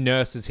 And she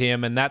nurses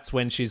him, and that's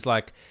when she's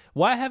like,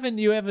 "Why haven't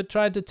you ever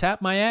tried to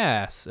tap my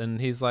ass?" And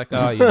he's like,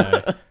 "Oh, you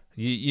know."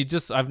 You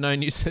just, I've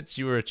known you since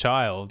you were a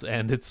child,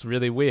 and it's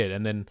really weird.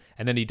 And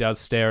then he does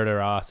stare at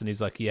her ass, and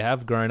he's like, "You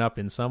have grown up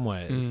in some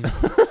ways."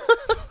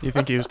 You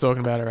think he was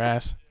talking about her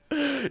ass?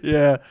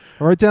 Yeah.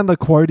 I wrote down the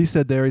quote he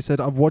said there. He said,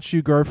 "I've watched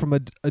you grow from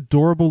an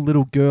adorable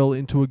little girl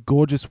into a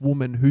gorgeous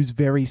woman who's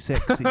very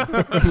sexy."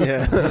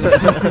 Yeah.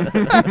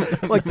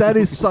 Like, that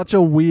is such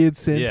a weird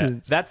Yeah,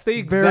 sentence. that's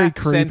the Very exact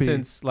creepy.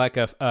 sentence like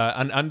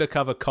an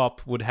undercover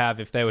cop would have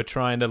if they were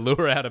trying to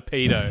lure out a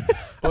pedo,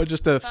 Or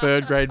just a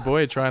third grade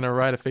boy trying to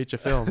write a feature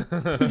film?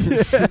 or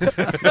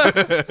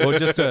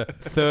just a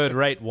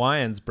third-rate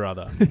Wyans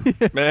brother.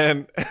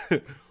 Man.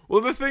 Well,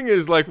 the thing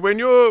is, like, when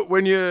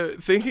you're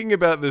thinking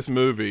about this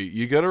movie,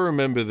 you got to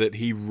remember that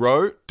he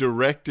wrote,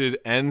 directed,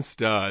 and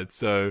starred.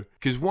 So,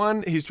 because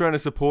one, he's trying to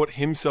support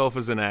himself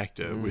as an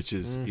actor, which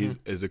is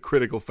is a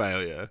critical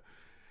failure.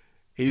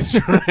 He's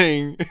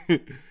trying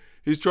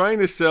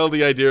to sell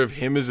the idea of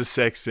him as a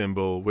sex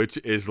symbol, which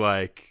is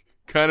like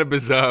kind of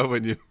bizarre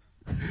when you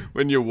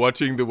when you're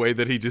watching the way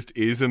that he just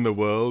is in the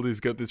world. He's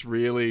got this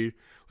really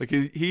like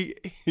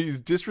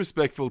he's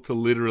disrespectful to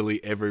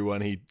literally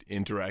everyone he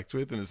interacts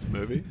with in this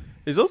movie.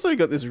 He's also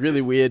got this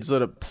really weird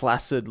sort of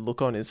placid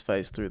look on his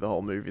face through the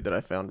whole movie that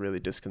I found really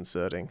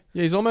disconcerting.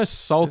 Yeah, he's almost He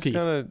sulky.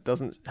 kind of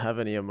doesn't have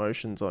any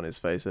emotions on his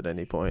face at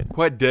any point.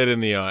 Quite dead in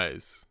the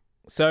eyes.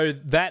 So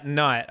that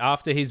night,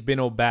 after he's been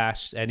all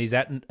bashed and he's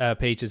at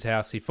Peach's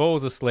house, he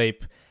falls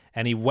asleep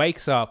and he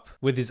wakes up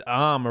with his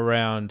arm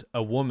around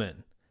a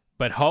woman.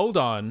 But hold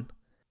on,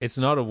 it's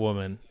not a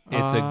woman.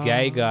 It's a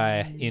gay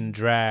guy in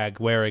drag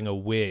wearing a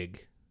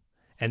wig.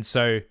 And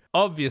so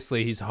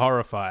obviously he's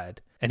horrified.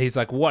 And he's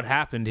like, what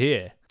happened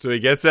here? So he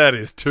gets out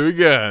his 2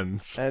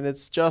 guns. And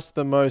it's just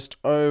the most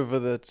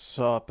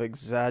over-the-top,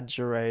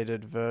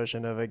 exaggerated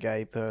version of a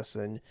gay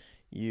person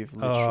you've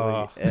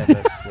literally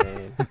ever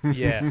seen.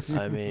 Yes.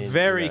 I mean,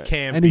 very you know.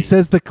 campy. And he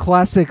says the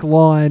classic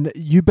line,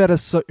 "You better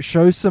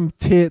show some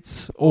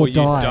tits or you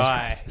die."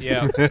 die.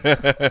 Yeah.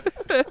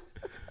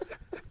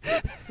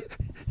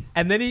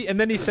 And then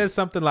he says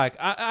something like,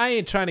 I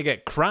ain't trying to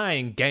get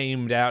crying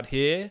gamed out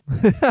here.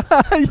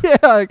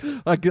 Yeah,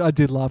 I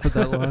did laugh at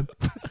that line.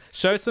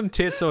 Show some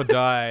tits or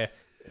die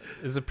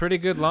is a pretty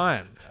good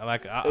line.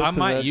 Like I It's a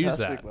might use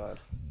fantastic that. line.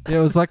 Yeah,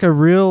 it was like a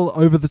real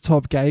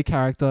over-the-top gay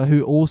character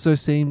who also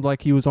seemed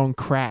like he was on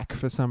crack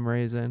for some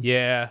reason.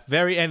 Yeah,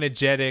 very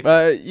energetic.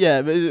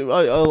 Yeah, but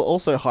I'll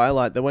also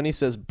highlight that when he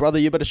says, "Brother,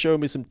 you better show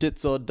me some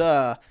tits or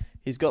die,"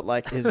 he's got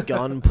like his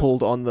gun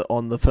pulled on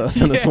the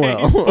person as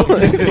well.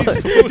 He's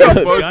Like, pulled Got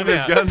his both gun of his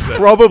out. guns out.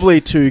 probably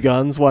 2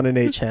 guns, one in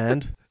each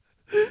hand.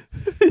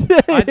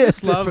 I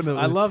just love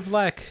definitely. I love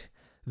like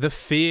the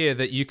fear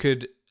that you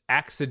could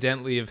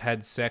accidentally have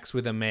had sex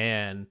with a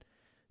man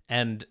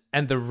and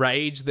the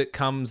rage that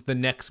comes the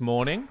next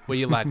morning where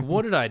you're like,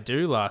 what did I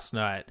do last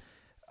night?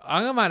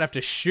 I might have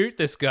to shoot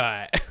this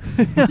guy.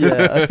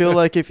 Yeah, I feel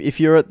like if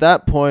you're at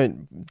that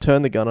point,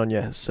 turn the gun on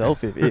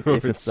yourself. If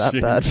it's that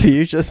bad for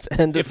you, just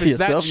end it If for it's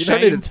that yourself. You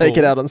don't need to take it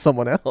shameful. out on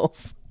someone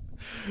else.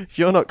 If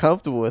you're not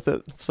comfortable with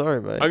it, sorry,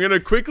 mate. I'm going to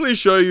quickly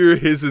show you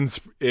his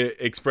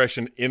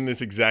expression in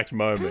this exact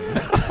moment.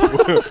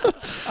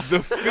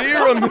 The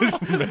fear on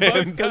this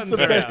man's guns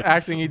the are best out.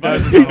 acting he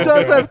does. He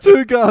does have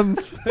 2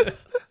 guns.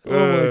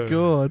 Oh my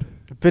god.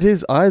 But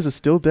his eyes are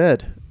still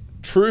dead.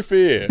 True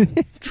fear.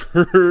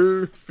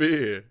 True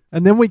fear.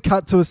 And then we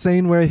cut to a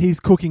scene where he's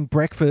cooking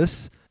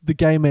breakfast, the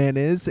gay man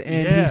is,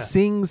 and Yeah. he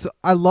sings,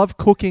 "I love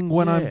cooking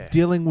when Yeah. I'm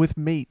dealing with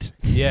meat,"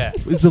 Yeah.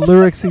 is the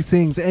lyrics he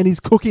sings. And he's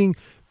cooking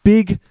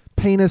big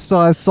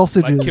penis-sized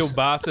sausages. Like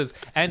kielbasa's.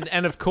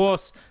 And of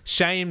course,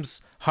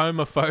 Shame's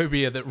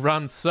homophobia that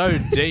runs so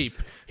deep.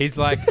 He's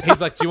like,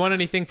 do you want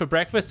anything for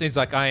breakfast? And he's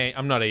like,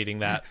 I'm not eating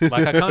that.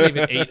 Like, I can't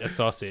even eat a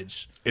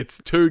sausage. It's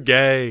too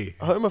gay.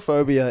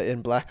 Homophobia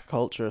in black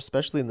culture,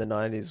 especially in the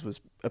 90s, was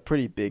a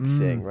pretty big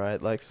thing,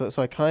 right? Like, so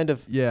I kind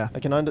of, Yeah. I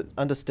can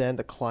understand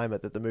the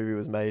climate that the movie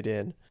was made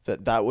in.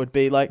 That would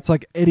be like, It's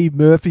like Eddie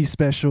Murphy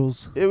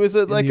specials. it was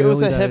a the it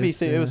was a early heavy days,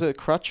 thing. yeah. It was a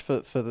crutch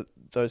for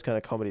those kind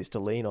of comedies to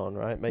lean on,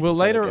 right? Making Well, fun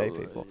later, of gay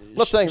people. I'm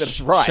not saying that it's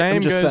right. Shame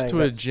I'm just goes saying to a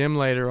that's- gym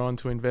later on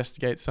to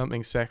investigate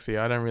something sexy.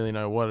 I don't really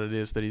know what it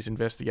is that he's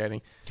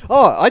investigating.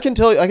 Oh, I can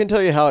tell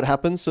you how it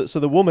happens. So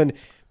the woman,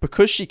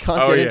 because she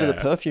can't Oh, get into the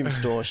yeah. perfume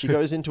store, she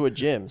goes into a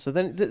gym. So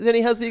then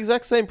he has the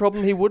exact same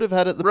problem he would have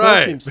had at the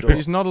Right. perfume store. But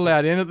he's not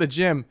allowed in at the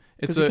gym.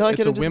 It's 'Cause he can't it's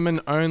get a into the-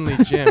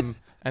 women-only gym,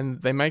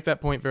 and they make that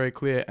point very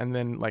clear. And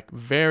then, like,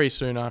 very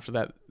soon after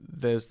that,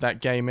 there's that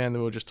gay man that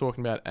we were just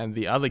talking about and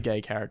the other gay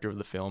character of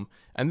the film,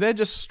 and they're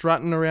just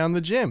strutting around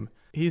the gym.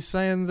 He's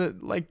saying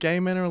that, like, gay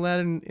men are allowed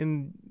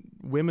in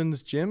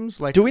women's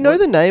gyms. Like, Do we know what-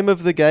 the name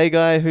of the gay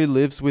guy who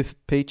lives with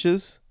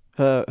Peaches,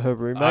 her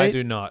roommate? I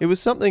do not. It was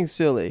something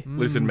silly.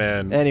 Listen,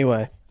 man.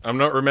 Anyway, I'm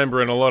not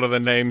remembering a lot of the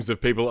names of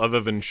people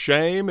other than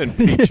Shame and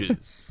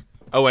Peaches.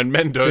 Oh, and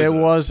Mendoza. There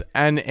was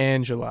an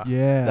Angela.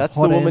 Yeah. that's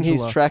Hot the woman he's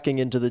Angela. tracking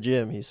into the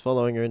gym. He's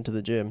following her into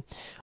the gym.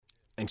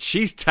 And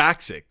she's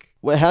toxic.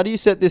 Well, how do you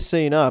set this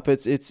scene up?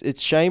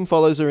 It's Shame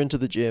follows her into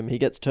the gym. He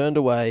gets turned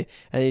away,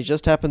 and he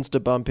just happens to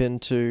bump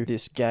into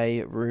this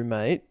gay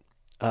roommate.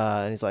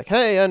 And he's like,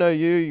 "Hey, I know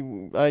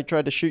you. I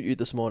tried to shoot you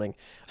this morning.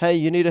 Hey,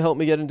 you need to help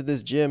me get into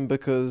this gym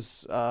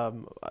because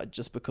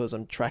because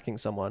I'm tracking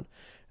someone."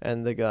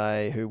 And the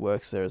guy who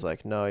works there is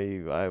like, "No,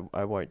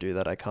 I won't do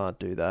that. I can't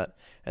do that."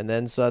 And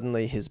then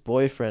suddenly his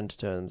boyfriend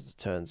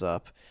turns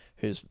up,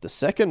 who's the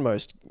second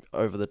most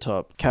over the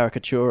top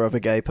caricature of a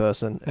gay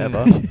person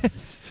ever.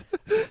 Yes.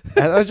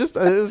 And it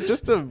was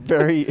just a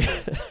very,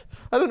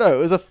 I don't know, it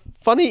was a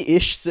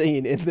funny-ish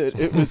scene in that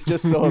it was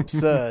just so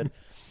absurd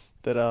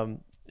that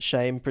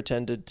Shame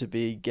pretended to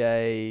be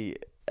gay,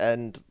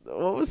 and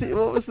what was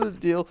the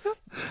deal?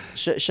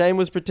 Shame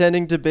was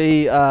pretending to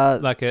be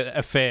Like an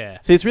affair.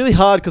 See, it's really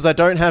hard because I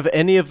don't have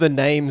any of the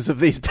names of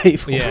these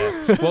people.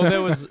 Yeah. Well,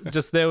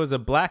 there was a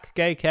black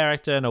gay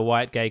character and a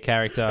white gay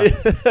character,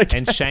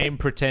 and Shame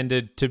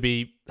pretended to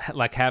be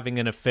like having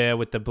an affair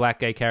with the black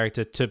gay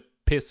character to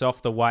piss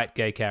off the white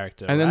gay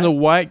character. And then right? the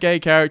white gay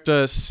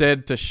character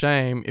said to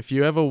Shame, "If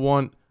you ever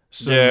want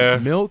some Yeah.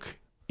 milk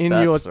in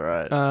That's your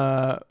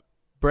right.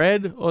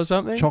 bread or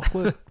something.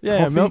 Chocolate.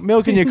 Yeah, coffee.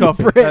 milk in your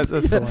coffee. Bread.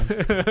 That's the one.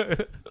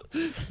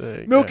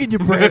 There you Milk go. in your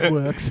bread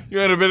works. You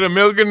want a bit of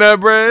milk in that I'm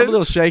bread? a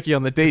little shaky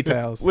on the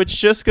details. Which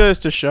just goes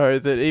to show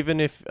that even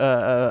if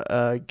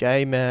a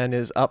gay man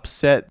is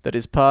upset that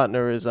his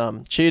partner is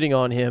cheating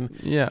on him,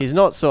 Yeah. he's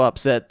not so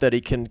upset that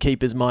he can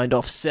keep his mind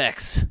off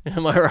sex.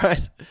 Am I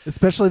right?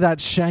 Especially that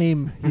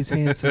shame he's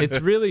handsome. It's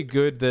really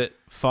good that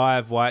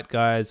 5 white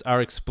guys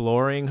are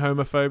exploring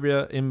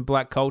homophobia in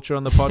black culture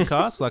on the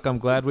podcast. Like, I'm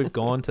glad we've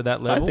gone to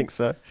that level. I think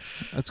so.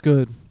 That's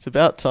good. It's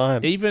about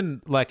time.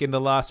 Even like in the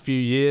last few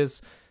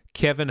years,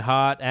 Kevin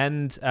Hart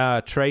and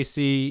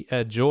Tracy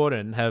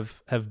Jordan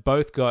have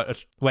both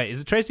got. Wait,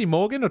 is it Tracy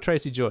Morgan or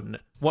Tracy Jordan?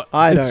 What?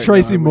 I It's don't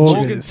Tracy know which it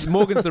Morgan. is.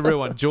 Morgan's the real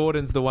one.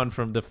 Jordan's the one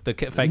from the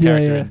fake Yeah,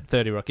 character yeah. in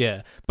 30 Rock.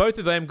 Yeah. Both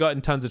of them got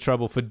in tons of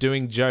trouble for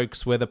doing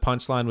jokes where the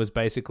punchline was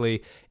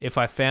basically, if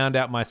I found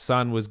out my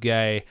son was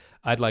gay,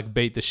 I'd like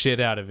beat the shit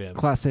out of him.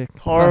 Classic.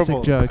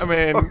 Horrible. Classic joke. I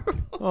mean,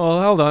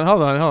 Oh, hold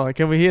on.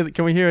 Can we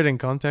hear it in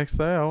context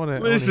though? I want to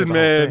listen,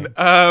 man.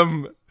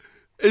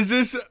 Is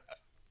this?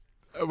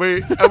 Are we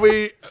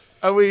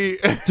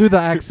Do the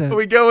accent. Are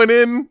we going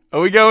in?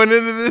 Are we going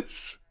into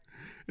this?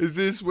 Is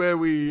this where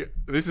we?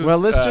 This is. Well,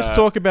 let's just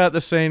talk about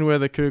the scene where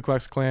the Ku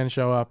Klux Klan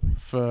show up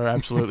for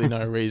absolutely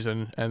no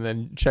reason and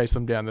then chase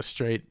them down the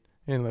street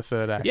in the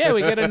third act. Yeah,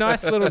 we get a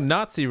nice little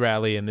Nazi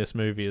rally in this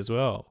movie as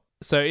well.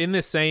 So in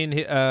this scene,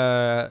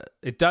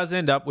 it does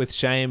end up with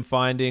Shame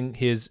finding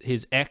his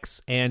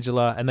ex,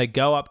 Angela, and they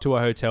go up to a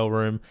hotel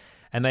room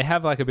and they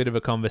have like a bit of a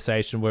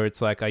conversation where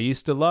it's like, I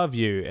used to love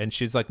you. And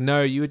she's like,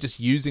 no, you were just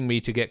using me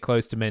to get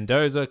close to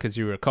Mendoza because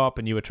you were a cop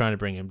and you were trying to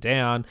bring him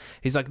down.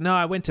 He's like, no,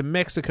 I went to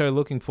Mexico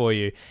looking for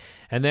you.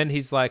 And then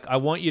he's like, I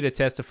want you to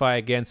testify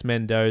against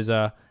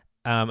Mendoza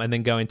and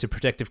then go into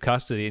protective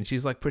custody. And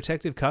she's like,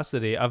 protective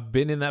custody? I've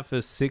been in that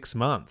for 6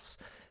 months.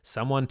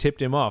 Someone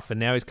tipped him off and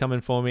now he's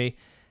coming for me.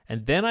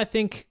 And then I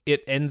think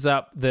it ends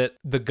up that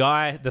the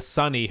guy, the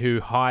Sonny who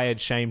hired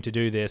Shame to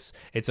do this,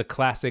 it's a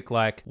classic,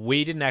 like,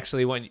 we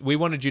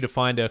wanted you to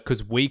find her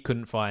because we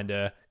couldn't find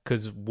her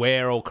because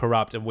we're all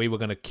corrupt and we were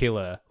going to kill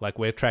her. Like,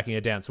 we're tracking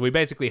her down. So we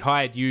basically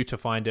hired you to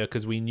find her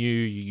because we knew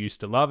you used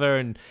to love her.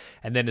 And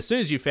then as soon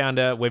as you found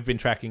her, we've been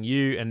tracking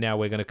you and now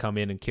we're going to come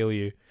in and kill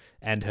you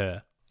and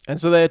her. And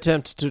so they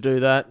attempt to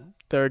do that.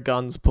 There are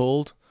guns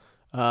pulled.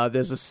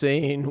 There's a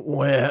scene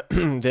where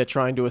they're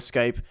trying to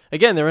escape.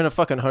 Again, they're in a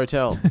fucking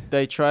hotel.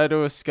 They try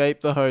to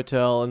escape the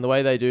hotel, and the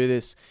way they do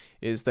this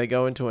is they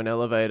go into an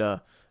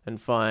elevator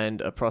and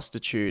find a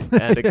prostitute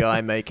and a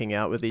guy making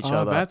out with each Oh,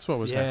 other. that's what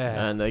was happening.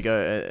 Yeah. And they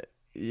go,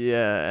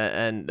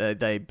 and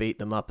they beat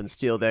them up and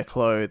steal their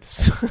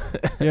clothes.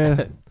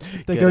 Yeah.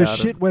 They Get go, out of-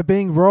 shit, we're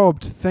being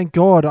robbed. Thank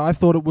God. I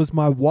thought it was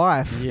my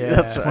wife. Yeah.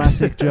 That's right.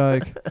 Classic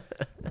joke.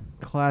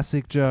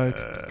 Classic joke.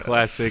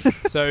 classic.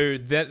 So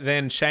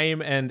then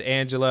Shame and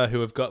Angela,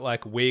 who have got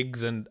like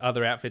wigs and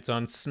other outfits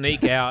on,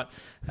 sneak out.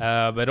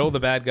 But all the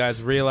bad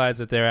guys realize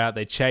that they're out.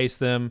 They chase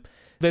them.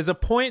 There's a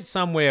point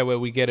somewhere where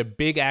we get a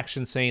big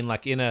action scene,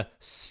 like in a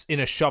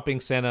shopping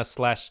center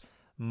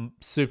 /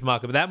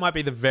 supermarket. But that might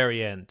be the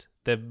very end.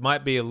 There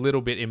might be a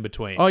little bit in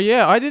between. Oh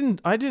yeah, I didn't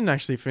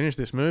actually finish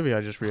this movie.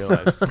 I just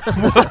realized.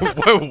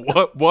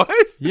 What?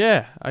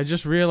 Yeah, I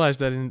just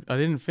realized I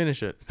didn't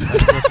finish it. I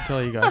forgot to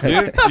tell you guys.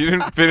 You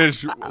didn't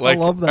finish. Like,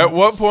 love that. at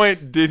what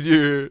point did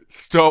you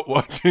stop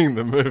watching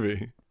the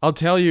movie? I'll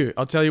tell you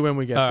when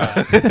we get All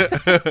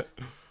there. right.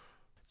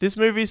 This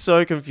movie's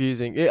so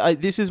confusing.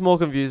 This is more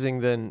confusing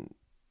than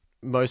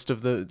most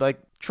of the, like,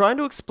 trying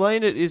to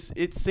explain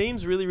it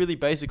seems really, really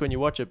basic when you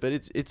watch it, but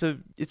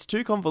it's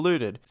too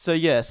convoluted. So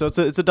yeah, so it's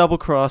a double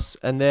cross,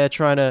 and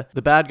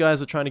the bad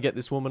guys are trying to get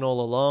this woman all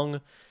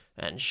along,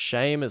 and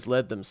Shame has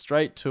led them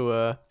straight to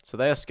her. So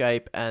they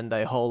escape and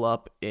they hole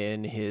up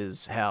in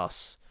his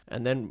house,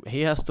 and then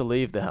he has to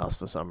leave the house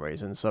for some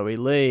reason. So he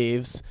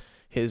leaves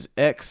his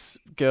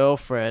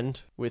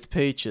ex-girlfriend with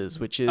Peaches,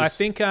 which is, I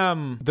think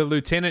the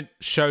lieutenant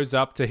shows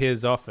up to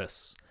his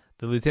office.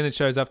 The lieutenant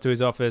shows up to his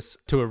office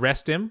to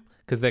arrest him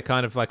because they're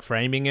kind of like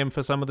framing him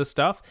for some of the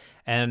stuff.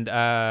 And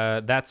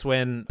that's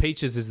when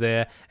Peaches is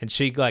there and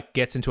she like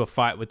gets into a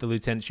fight with the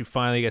lieutenant. She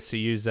finally gets to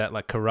use that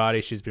like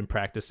karate she's been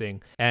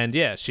practicing. And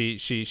yeah, she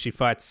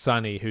fights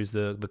Sonny, who's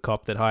the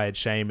cop that hired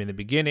Shame in the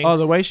beginning. Oh,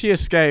 the way she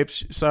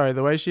escapes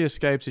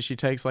is she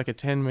takes like a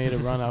 10-meter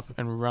run up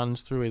and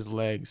runs through his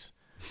legs,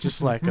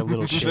 just like a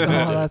little shit.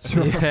 Oh, that's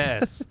right.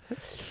 Yes.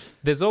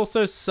 There's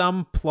also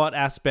some plot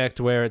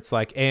aspect where it's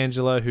like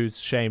Angela,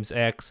 who's Shame's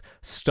ex,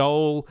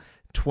 stole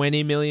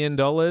 $20 million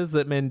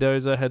that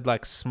Mendoza had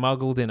like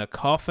smuggled in a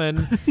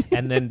coffin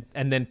and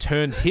then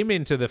turned him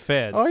into the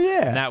feds. Oh,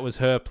 yeah. And that was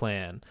her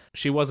plan.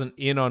 She wasn't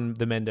in on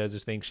the Mendoza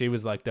thing. She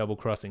was like double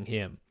crossing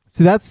him.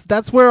 See,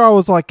 that's where I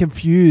was like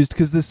confused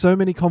because there's so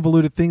many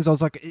convoluted things. I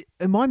was like,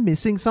 am I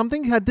missing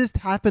something? Had this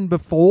happened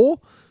before?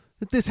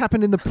 Did this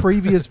happen in the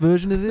previous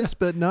version of this?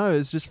 But no,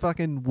 it's just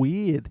fucking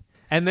weird.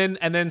 And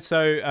then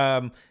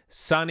so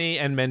Sonny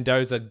and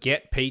Mendoza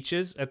get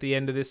Peaches at the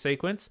end of this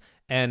sequence,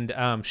 and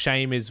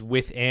Shame is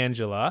with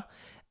Angela,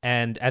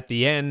 and at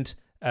the end,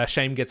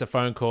 Shame gets a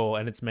phone call,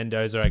 and it's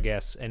Mendoza, I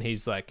guess, and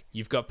he's like,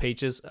 "You've got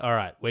Peaches? All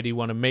right, where do you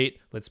want to meet?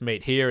 Let's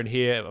meet here and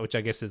here," which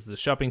I guess is the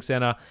shopping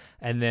center.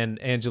 And then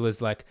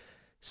Angela's like,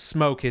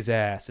 "Smoke his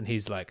ass," and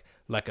he's like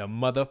a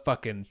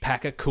motherfucking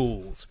pack of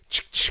cools.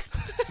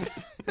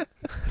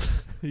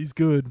 He's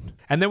good.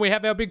 And then we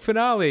have our big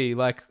finale.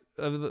 Like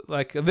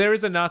there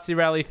is a Nazi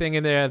rally thing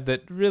in there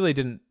that really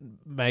didn't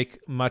make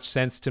much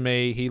sense to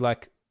me. He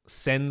like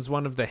sends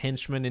one of the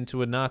henchmen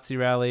into a Nazi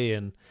rally,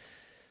 and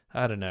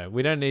I don't know.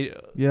 We don't need.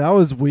 Yeah, that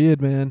was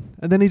weird, man.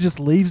 And then he just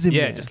leaves him.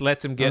 Yeah, there. just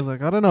lets him I get. was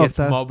like, I don't know if gets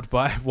that. mobbed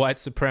by white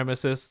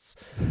supremacists.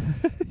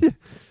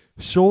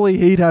 Surely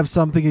he'd have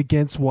something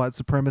against white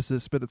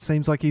supremacists, but it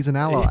seems like he's an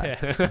ally.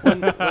 Yeah.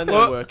 when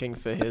they're working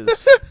for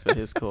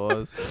his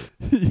cause.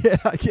 Yeah,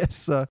 I guess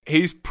so.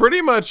 He's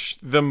pretty much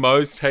the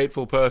most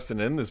hateful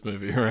person in this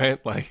movie, right?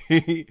 Like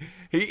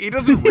he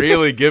doesn't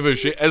really give a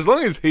shit. As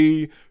long as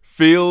he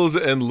feels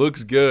and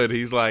looks good,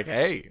 he's like,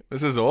 hey,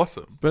 this is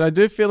awesome. But I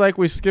do feel like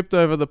we skipped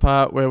over the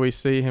part where we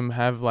see him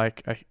have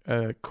like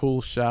a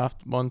cool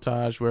Shaft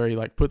montage where he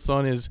like puts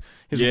on his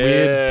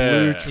weird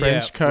blue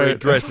trench coat, where he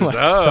dresses like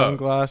up.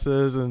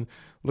 sunglasses, and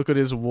look at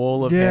his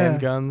wall of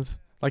handguns.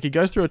 Like he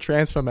goes through a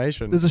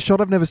transformation. There's a shot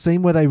I've never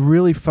seen where they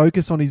really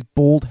focus on his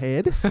bald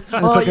head. And it's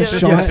like a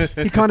shine. yes.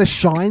 He kind of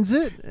shines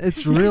it.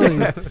 It's really,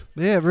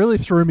 it really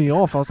threw me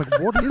off. I was like,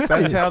 what is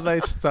That's this? how they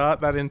start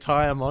that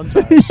entire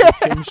montage.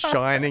 Just him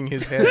shining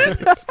his head.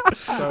 It's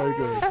so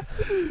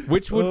good.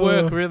 Which would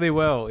work really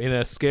well in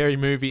a Scary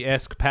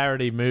Movie-esque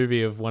parody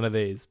movie of one of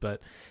these.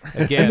 But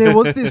again, And there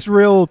was this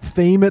real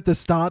theme at the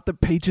start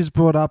that Peaches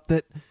brought up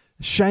that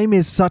Shame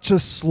is such a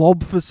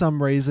slob for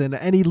some reason,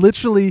 and he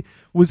literally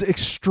was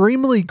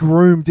extremely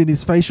groomed in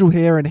his facial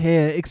hair and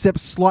hair, except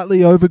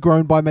slightly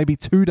overgrown by maybe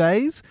 2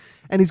 days.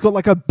 And he's got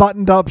like a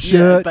buttoned-up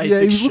shirt. Yeah,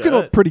 he was looking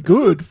up pretty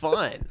good. Look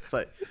fine. It's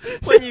like,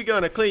 when you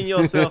going to clean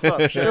yourself up,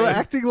 They were Shane?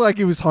 acting like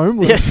he was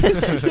homeless.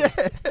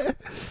 Yeah.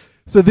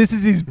 So this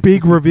is his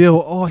big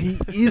reveal. Oh, he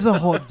is a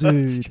hot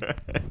dude.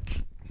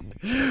 Right.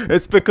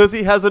 It's because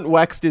he hasn't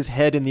waxed his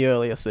head in the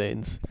earlier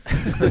scenes.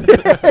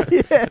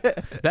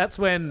 that's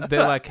when they're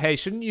like, hey,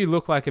 shouldn't you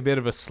look like a bit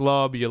of a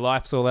slob? Your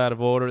life's all out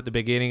of order at the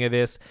beginning of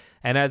this.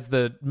 And as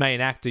the main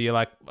actor, you're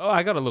like, oh,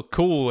 I got to look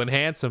cool and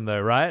handsome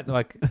though, right?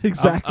 Like,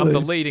 Exactly. I'm the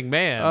leading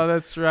man. Oh,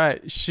 that's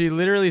right. She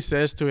literally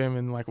says to him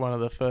in like one of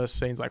the first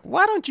scenes, like,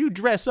 why don't you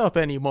dress up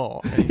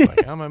anymore? And he's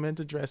like, how am I meant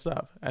to dress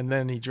up? And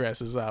then he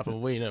dresses up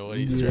and we know what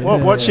he's dressing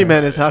up. What she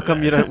meant is, how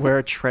come you don't wear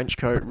a trench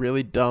coat,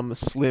 really dumb,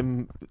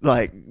 slim,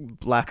 like,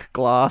 black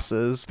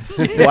glasses,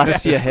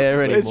 wax your hair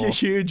Where's anymore? your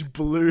huge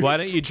blue Why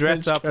don't you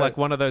dress trench up coat? like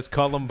one of those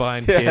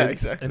Columbine Yeah, kids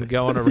exactly. and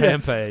go on a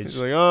rampage? He's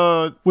like,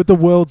 oh, With the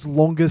world's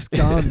longest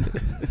gun.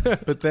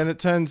 But then it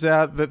turns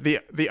out that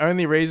the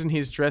only reason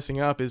he's dressing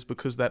up is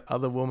because that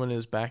other woman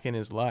is back in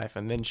his life.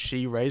 And then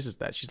she raises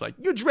that. She's like,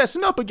 you're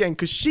dressing up again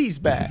because she's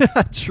back.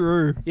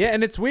 True. Yeah,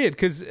 and it's weird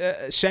because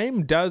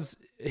Shame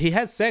he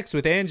has sex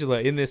with Angela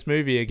in this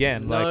movie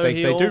again. no, Like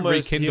he they do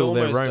almost- he rekindle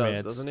their almost romance.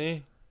 does, doesn't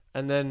he?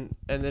 And then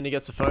he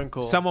gets a phone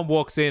call. Someone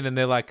walks in and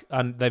they're like,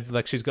 they've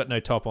like she's got no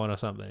top on or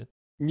something.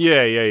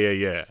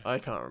 Yeah. I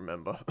can't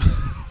remember.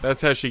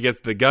 That's how she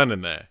gets the gun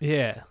in there.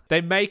 Yeah,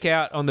 they make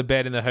out on the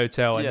bed in the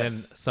hotel, and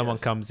Yes, then someone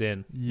yes. comes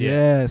in.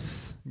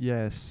 Yes.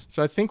 Yes.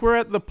 So I think we're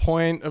at the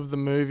point of the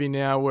movie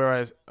now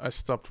where I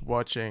stopped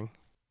watching.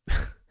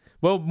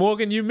 Well,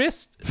 Morgan, you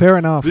missed. Fair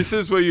enough. This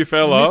is where you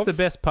fell You off. missed the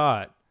best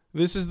part.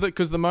 This is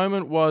because the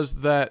moment was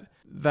that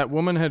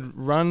woman had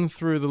run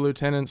through the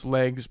lieutenant's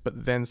legs,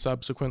 but then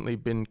subsequently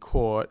been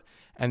caught,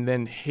 and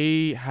then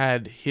he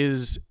had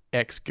his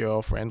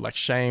ex-girlfriend, like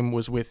Shame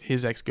was with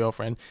his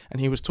ex-girlfriend,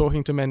 and he was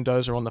talking to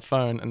Mendoza on the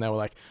phone, and they were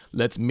like,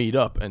 let's meet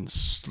up and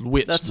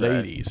switch That's right.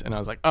 ladies. And I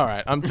was like, all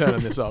right, I'm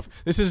turning this off.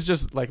 This is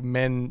just like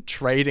men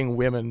trading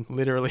women,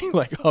 literally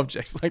like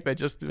objects. Like they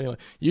just be like,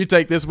 you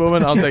take this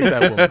woman, I'll take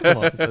that woman. Come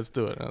on, let's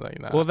do it. And I'm like,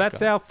 nah, Well,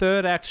 that's I can't. our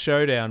third act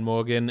showdown,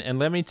 Morgan, and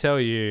let me tell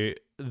you,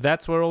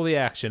 that's where all the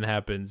action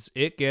happens.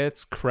 It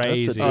gets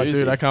crazy. Oh,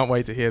 dude, I can't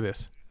wait to hear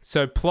this.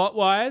 So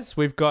plot-wise,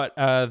 we've got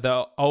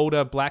the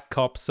older black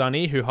cop,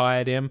 Sonny, who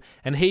hired him,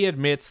 and he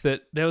admits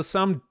that there was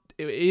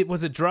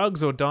was it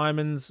drugs or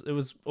diamonds? It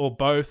was, or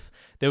both.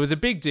 There was a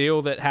big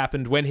deal that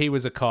happened when he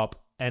was a cop,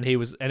 and it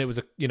was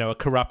a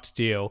corrupt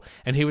deal.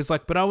 And he was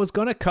like, but I was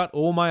going to cut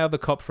all my other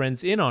cop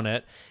friends in on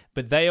it,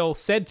 but they all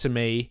said to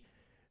me,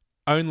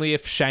 only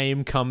if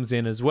Shame comes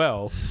in as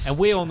well. And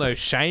we all know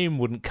Shame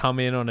wouldn't come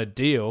in on a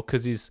deal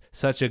because he's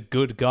such a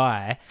good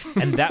guy.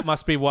 And that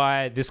must be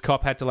why this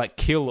cop had to like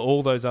kill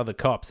all those other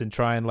cops and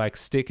try and like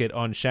stick it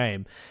on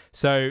Shame.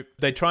 So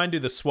they try and do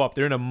the swap.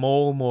 They're in a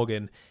mall,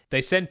 Morgan.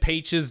 They send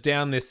Peaches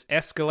down this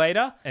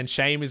escalator and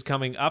Shame is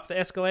coming up the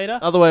escalator.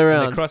 Other way And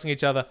around. they're crossing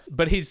each other.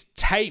 But he's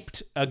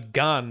taped a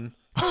gun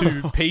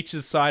to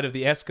Peach's side of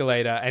the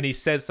escalator, and he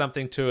says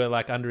something to her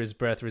like under his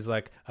breath. Where he's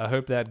like, "I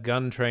hope that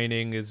gun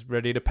training is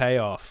ready to pay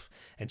off."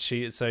 And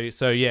so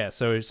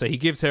he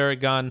gives her a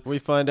gun. We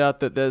find out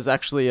that there's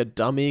actually a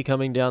dummy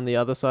coming down the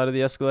other side of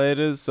the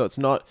escalators, so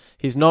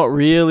he's not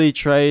really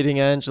trading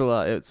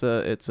Angela. It's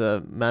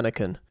a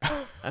mannequin.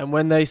 And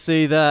when they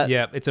see that,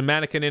 Yeah, it's a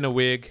mannequin in a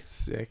wig.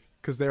 Sick.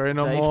 Because they're in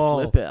a they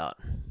mall. flip out.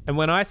 And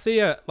when I see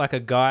a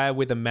guy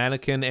with a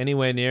mannequin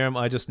anywhere near him,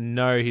 I just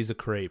know he's a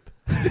creep.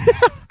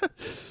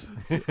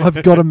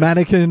 I've got a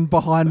mannequin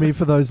behind me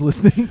for those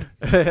listening.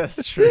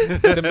 That's true.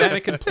 The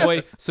mannequin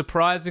ploy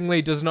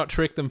surprisingly does not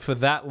trick them for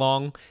that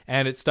long,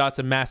 and it starts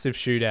a massive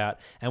shootout.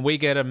 And we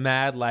get a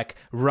mad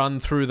run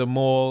through the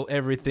mall.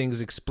 Everything's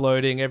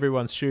exploding.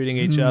 Everyone's shooting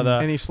each other.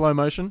 Any slow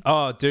motion?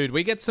 Oh, dude,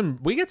 we get some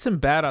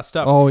badass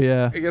stuff. Oh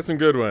yeah. I get some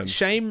good ones.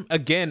 Shame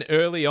again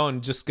early on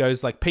just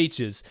goes like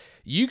Peaches.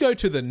 You go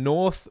to the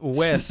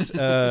northwest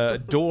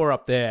door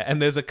up there,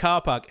 and there's a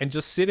car park, and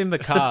just sit in the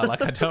car.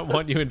 Like, I don't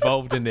want you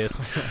involved in this.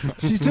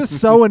 She's just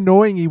so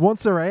annoying. He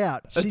wants her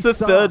out. She It's the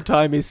sucks. third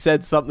time he's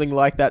said something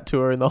like that to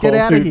her in the Get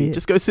whole outta movie. here.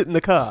 Just go sit in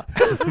the car.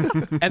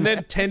 And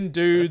then 10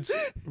 dudes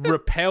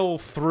rappel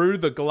through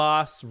the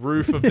glass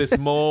roof of this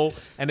mall,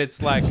 and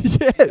it's like,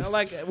 Yes.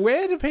 like,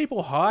 where do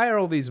people hire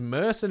all these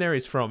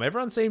mercenaries from?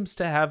 Everyone seems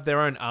to have their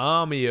own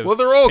army of Well,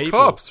 they're all people.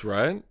 cops,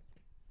 right?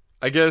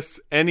 I guess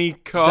any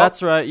cop.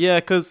 That's right. Yeah,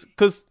 because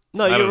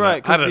no, I you're don't know. right. I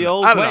Because don't the know.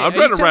 old I don't know. I'm are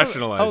trying you to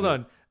rationalize Hold it.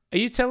 on. Are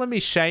you telling me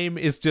Shame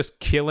is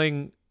just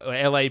killing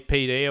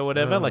LAPD or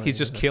whatever? Like he's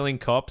just killing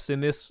cops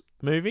in this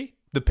movie?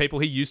 The people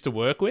he used to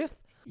work with?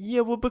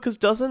 Yeah, well, because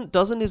doesn't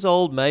his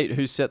old mate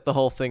who set the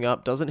whole thing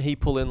up, doesn't he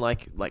pull in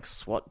like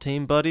SWAT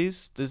team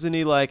buddies? Doesn't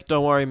he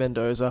don't worry,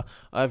 Mendoza,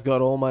 I've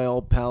got all my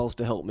old pals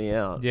to help me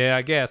out. Yeah,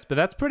 I guess. But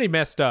that's pretty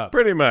messed up.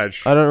 Pretty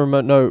much. I don't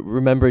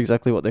remember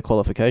exactly what their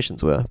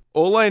qualifications were.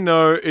 All I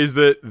know is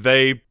that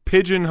they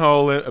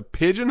pigeonhole a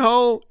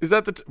pigeonhole. Is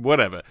that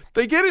whatever?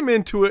 They get him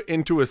into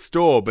a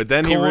store, but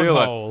then he Cornhole.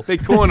 realizes they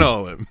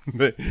cornhole him,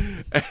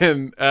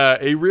 and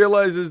he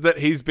realizes that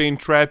he's been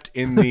trapped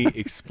in the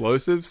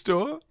explosive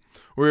store,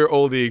 where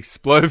all the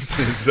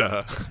explosives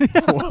are.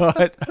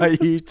 What are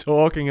you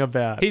talking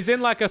about? He's in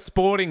like a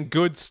sporting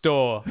goods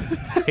store.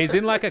 He's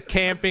in like a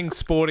camping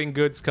sporting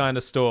goods kind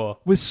of store.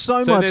 With so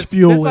much there's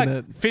fuel like in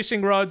it.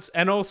 fishing rods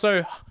and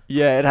also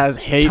Yeah, it has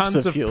heaps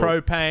tons of fuel.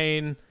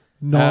 propane.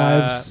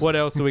 Knives. What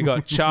else have we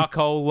got?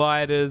 Charcoal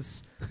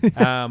lighters,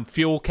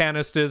 fuel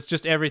canisters,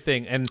 just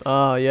everything. And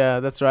Oh, yeah,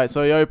 that's right.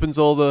 So he opens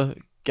all the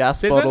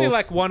gas there's bottles. only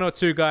like one or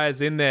two guys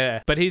in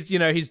there, but he's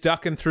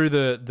ducking through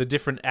the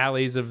different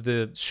alleys of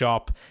the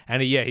shop,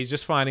 and he's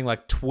just finding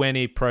like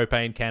 20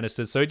 propane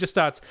canisters. So he just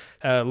starts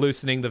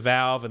loosening the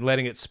valve and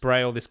letting it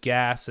spray all this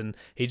gas, and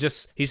he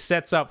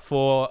sets up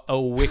for a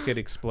wicked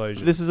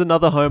explosion. This is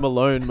another Home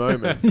Alone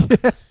moment,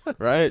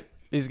 right?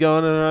 He's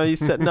going around, he's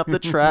setting up the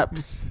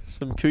traps,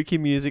 some kooky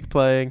music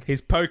playing.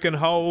 He's poking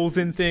holes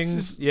in This things.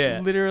 is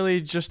Yeah.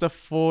 literally just a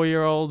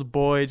 4-year-old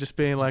boy just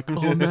being like,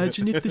 oh,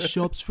 imagine if the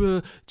shops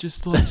were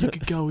just like you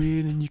could go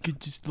in and you could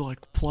just like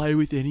play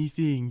with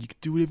anything. You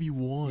could do whatever you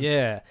want.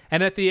 Yeah.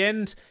 And at the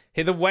end,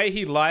 the way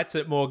he lights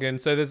it, Morgan,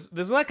 so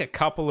there's like a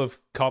couple of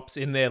cops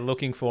in there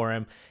looking for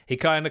him. He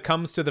kind of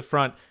comes to the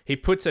front. He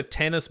puts a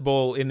tennis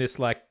ball in this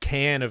like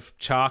can of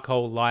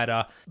charcoal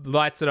lighter,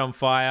 lights it on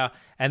fire,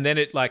 and then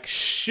it like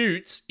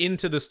shoots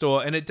into the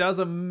store, and it does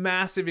a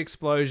massive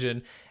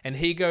explosion, and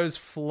he goes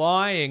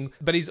flying,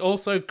 but he's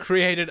also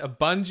created a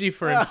bungee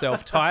for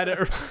himself, tied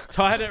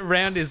it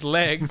around his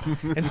legs,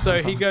 and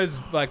so he goes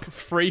like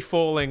free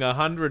falling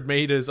 100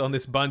 meters on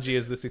this bungee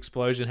as this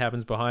explosion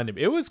happens behind him.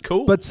 It was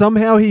cool. But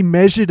somehow he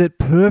measured it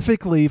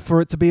perfectly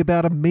for it to be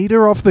about 1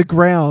 meter off the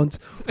ground.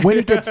 When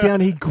he gets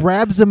down, he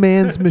grabs a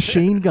man's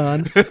machine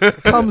gun,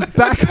 comes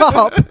back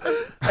up,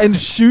 and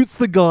shoots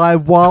the guy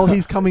while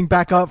he's coming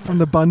back up from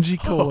the bungee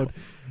cord.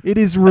 It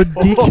is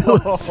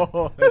ridiculous.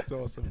 Oh, that's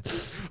awesome.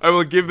 I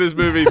will give this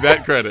movie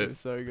that credit.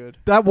 So good.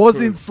 That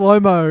was in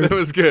slow-mo. That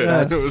was good.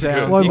 Yeah, That was sounds-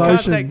 good. slow you motion.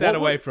 can't take that What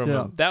away was- from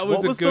yeah. him. That was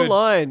What was a good the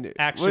line?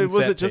 action Was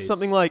set it just piece.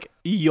 something like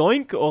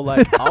yoink or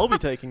like I'll be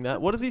taking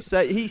that? What does he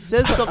say? He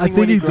says I something think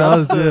when he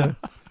grabs does, the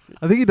yeah.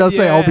 I think he does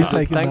say, I'll be Yeah.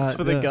 taking thanks that.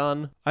 for the yeah.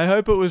 gun. I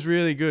hope it was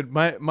really good.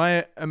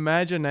 My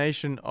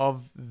imagination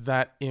of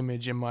that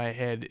image in my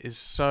head is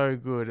so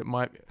good. It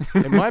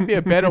might be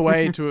a better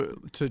way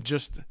to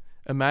just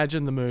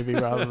imagine the movie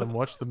rather than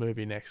watch the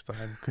movie next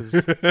time, because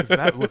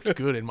that looked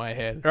good in my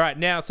head. All right,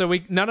 now, so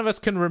none of us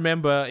can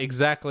remember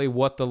exactly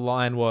what the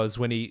line was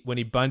when he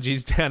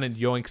bungees down and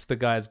yoinks the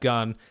guy's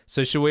gun.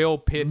 So should we all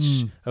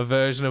pitch a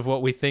version of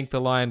what we think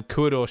the line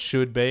could or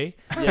should be?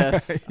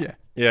 Yes.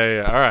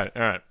 Yeah. All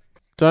right.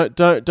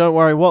 Don't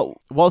worry.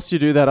 Whilst you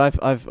do that,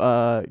 I've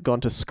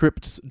gone to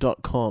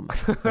scripts.com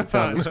and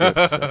found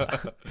the script.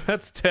 So.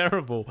 That's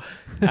terrible.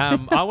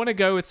 I want to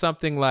go with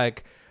something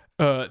like,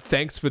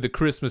 thanks for the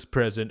Christmas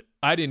present.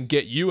 I didn't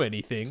get you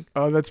anything.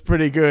 Oh, that's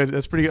pretty good.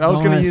 That's pretty good. I was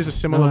going to use a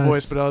similar Nice.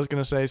 voice, but I was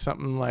going to say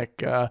something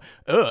like,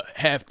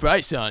 half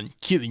price on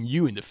killing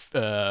you in the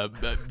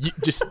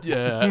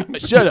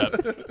shut up.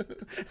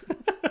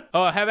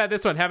 Oh, how about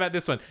this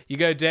one? You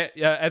go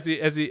as he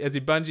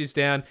bungees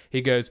down, he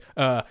goes,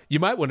 you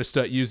might want to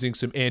start using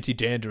some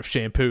anti-dandruff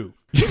shampoo.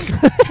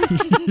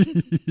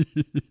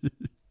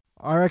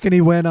 I reckon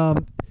he went,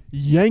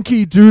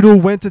 Yankee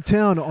Doodle went to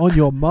town on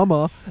your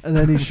mama, and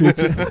then he shoots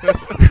it.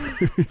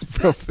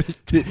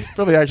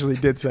 Probably actually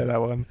did say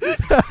that one.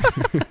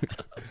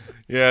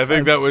 Yeah, I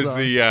think that was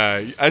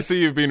sucks. I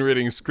see you've been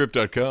reading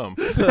script.com.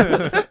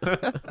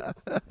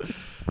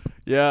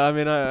 Yeah, I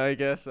mean, I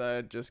guess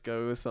I'd just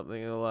go with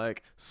something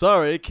like,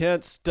 sorry,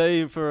 can't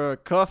stay for a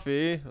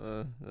coffee.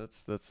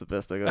 That's the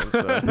best I got.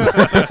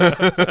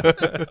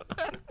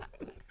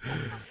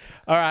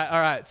 All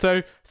right.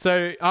 So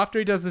after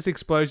he does this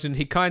explosion,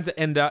 he kind of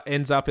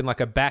ends up in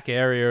like a back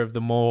area of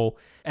the mall,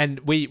 and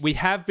we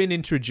have been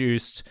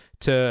introduced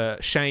to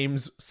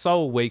Shame's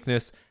sole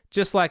weakness,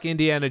 just like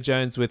Indiana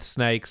Jones with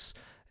snakes,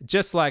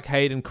 just like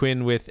Hayden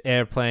Quinn with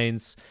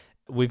airplanes.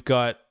 We've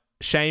got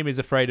Shame is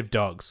afraid of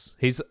dogs.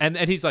 He's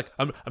like,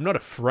 I'm not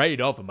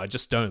afraid of him. I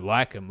just don't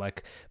like him.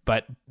 Like,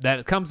 but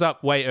that comes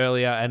up way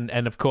earlier,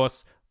 and of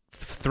course,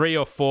 3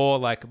 or 4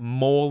 like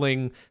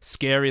mauling,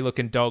 scary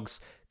looking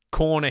dogs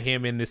corner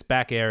him in this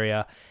back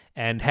area.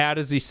 And how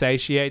does he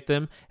satiate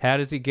them? How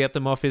does he get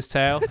them off his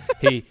tail?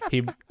 He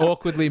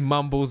awkwardly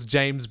mumbles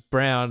James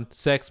Brown,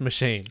 Sex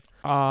Machine.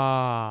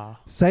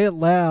 Say it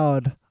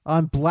loud.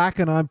 I'm black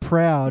and I'm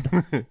proud.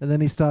 And then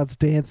he starts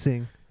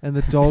dancing, and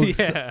the dogs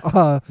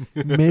are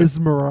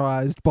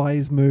mesmerized by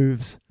his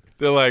moves.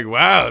 They're like,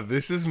 wow,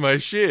 this is my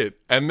shit.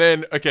 And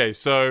then, okay,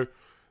 so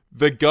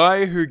the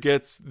guy who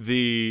gets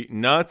the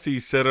Nazi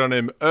set on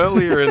him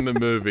earlier in the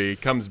movie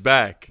comes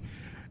back,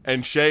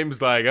 and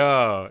Shame's like,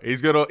 oh,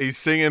 he's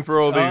singing for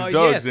all these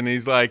dogs, yes. and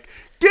he's like,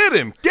 get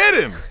him.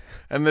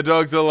 And the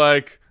dogs are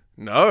like,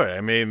 no,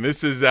 I mean,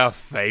 this is our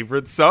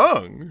favorite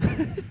song.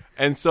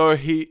 And so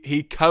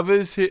he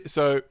covers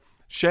so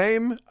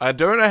Shame, I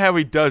don't know how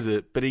he does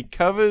it, but he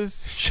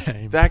covers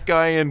that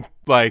guy in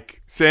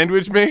like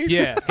sandwich meat.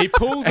 Yeah, he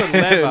pulls a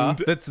lever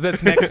that's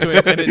next to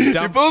him, and it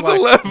dumps pulls a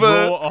like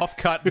lever. raw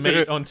off-cut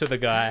meat onto the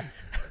guy.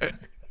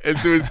 And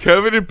so he's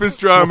covered in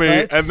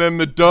pastrami, and then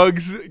the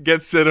dogs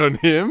get set on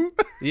him.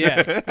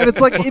 Yeah. And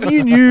it's like, if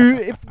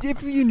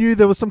you knew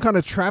there was some kind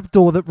of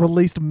trapdoor that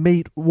released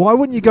meat, why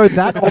wouldn't you go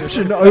that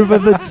option over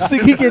the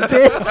singing and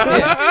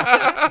dancing?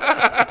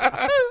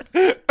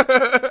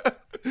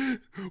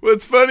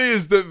 What's funny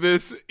is that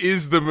this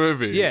is the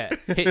movie. Yeah,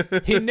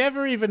 he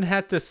never even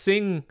had to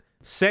sing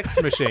Sex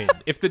Machine.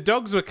 If the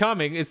dogs were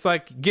coming, it's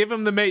like, give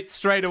him the meat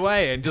straight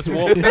away and just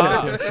walk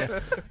past.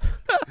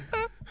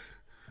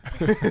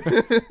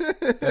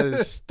 That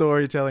is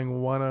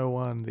storytelling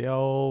 101, the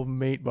old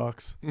meat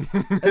box. And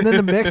then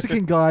the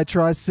Mexican guy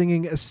tries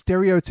singing a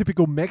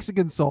stereotypical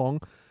Mexican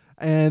song,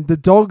 and the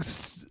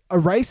dogs are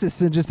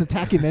racist and just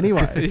attack him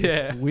anyway.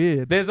 Yeah.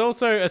 Weird. There's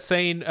also a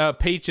scene,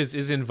 Peaches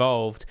is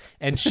involved,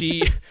 and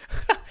she's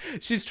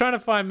trying to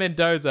find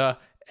Mendoza,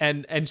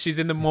 and she's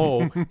in the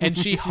mall, and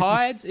she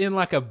hides in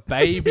like a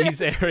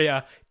baby's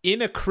area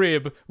in a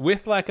crib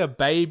with like a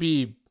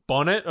baby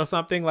bonnet or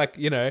something, like,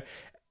 you know,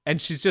 and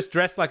she's just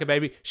dressed like a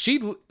baby.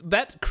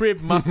 That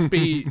crib must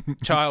be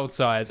child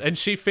size, and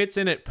she fits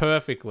in it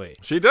perfectly.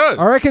 She does.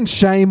 I reckon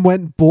Shame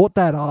went and bought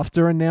that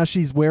after, and now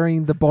she's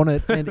wearing the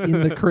bonnet and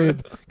in the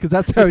crib because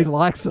that's how he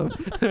likes them.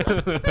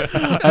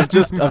 I've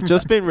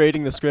just been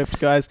reading the script,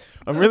 guys.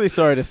 I'm really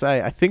sorry to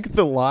say, I think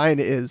the line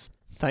is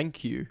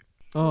 "thank you."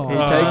 Oh, He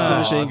takes the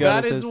machine gun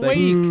that and is says "thank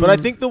you." weak. But I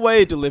think the way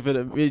he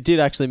delivered it did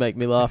actually make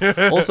me laugh.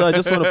 Also, I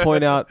just want to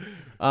point out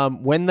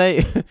when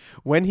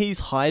he's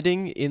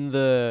hiding in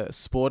the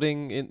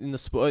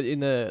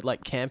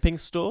like camping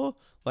store,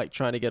 like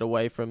trying to get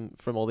away from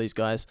all these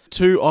guys,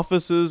 2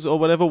 officers or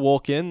whatever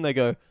walk in. They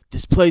go,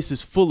 "This place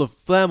is full of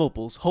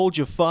flammables. Hold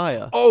your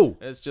fire." Oh,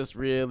 And it's just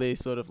really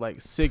sort of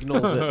like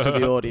signals it to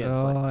the audience.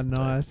 oh, like,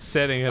 nice.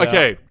 Setting it up.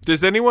 okay.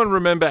 Does anyone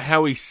remember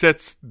how he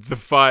sets the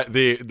fire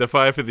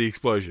for the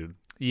explosion?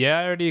 Yeah,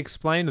 I already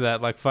explained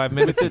that like 5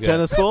 minutes the ago.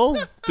 tennis ball.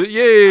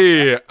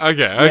 Yeah.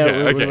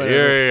 Okay. whatever.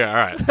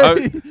 Yeah. All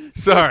right.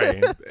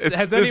 Sorry.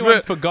 Has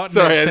anyone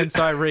forgotten it since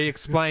I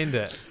re-explained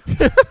it?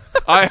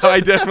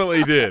 I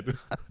definitely did.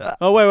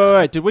 Oh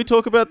wait! Did we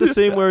talk about the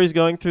scene where he's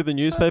going through the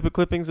newspaper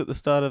clippings at the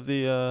start of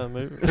the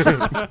movie?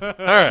 All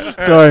right.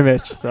 Sorry,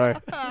 Mitch. Sorry.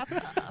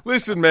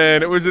 Listen,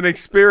 man, it was an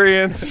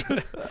experience.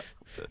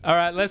 All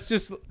right, let's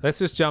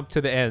just jump to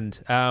the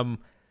end.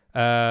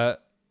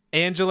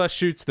 Angela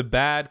shoots the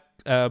bad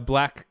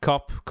black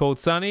cop called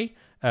Sonny.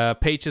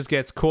 Peaches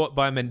gets caught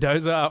by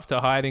Mendoza after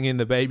hiding in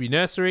the baby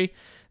nursery.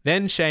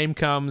 Then Shame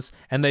comes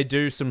and they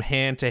do some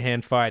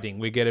hand-to-hand fighting.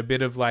 We get a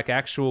bit of like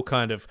actual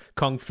kind of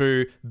kung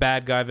fu,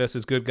 bad guy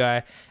versus good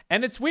guy.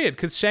 And it's weird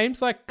because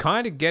Shame's like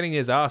kind of getting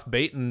his ass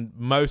beaten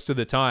most of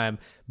the time.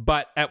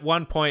 But at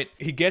one point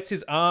he gets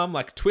his arm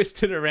like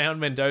twisted around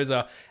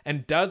Mendoza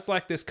and does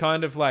like this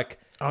kind of like,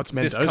 It's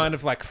this Mendoza. kind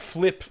of like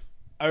flip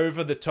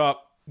over the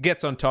top,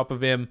 gets on top of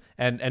him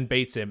and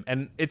beats him.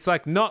 And it's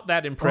like not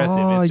that impressive.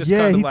 Oh, It's just yeah,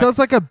 kind of he like, does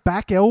like a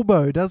back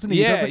elbow, doesn't he?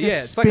 He does like a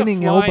it's like a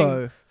spinning flying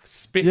elbow.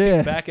 spinning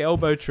Yeah. back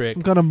elbow trick.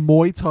 Some kind of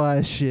Muay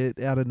Thai shit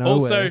out of nowhere.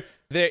 Also,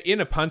 they're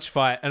in a punch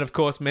fight, and of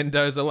course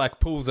Mendoza like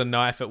pulls a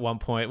knife at one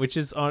point, which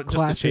is just a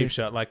Classic. cheap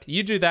shot. Like,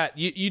 you do that,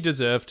 you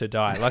deserve to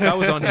die. Like, I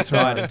was on his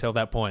side until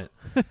that point.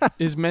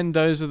 Is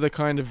Mendoza the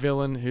kind of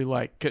villain who,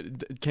 like,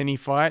 can he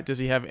fight? Does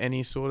he have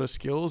any sort of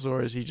skills,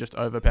 or is he just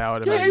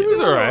overpowered? Yeah, he immediately?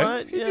 was alright.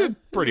 alright, He yeah. did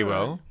pretty He's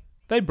well.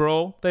 They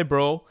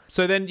brawl.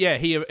 So then, yeah,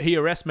 he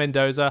arrests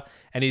Mendoza,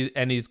 and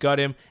he's got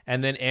him.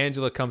 And then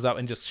Angela comes up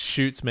and just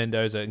shoots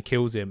Mendoza and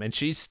kills him. And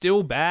she's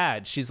still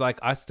bad. She's like,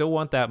 I still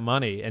want that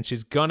money, and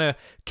she's gonna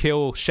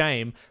kill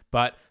Shame,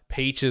 but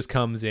Peaches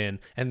comes in,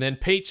 and then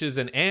Peaches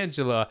and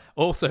Angela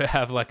also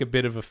have like a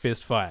bit of a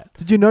fist fight.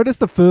 Did you notice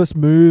the first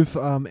move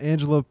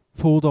Angela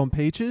pulled on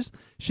Peaches?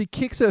 She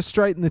kicks her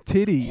straight in the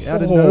titty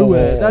out of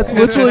nowhere. That's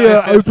literally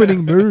her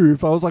opening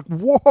move. I was like,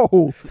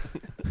 whoa.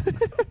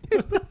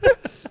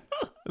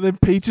 And then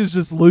Peaches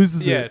just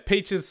loses Yeah, it.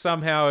 Peaches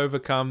somehow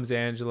overcomes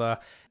Angela,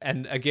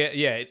 and again,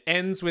 yeah, it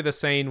ends with a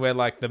scene where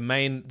like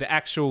the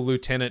actual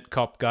lieutenant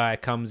cop guy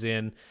comes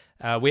in.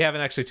 We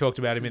haven't actually talked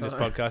about him in this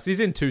podcast. He's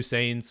in 2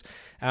 scenes,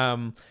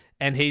 and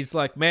he's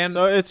like, man.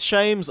 So it's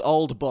Shame's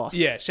old boss.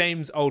 Yeah,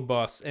 Shame's old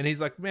boss. And he's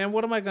like, man,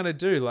 what am I going to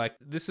do? Like,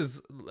 this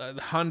is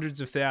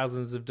hundreds of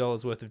thousands of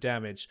dollars worth of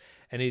damage.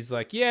 And he's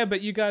like, yeah,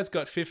 but you guys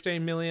got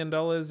 $15 million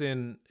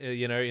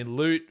in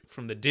loot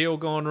from the deal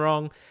gone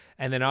wrong.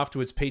 And then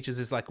afterwards, Peaches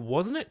is like,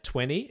 wasn't it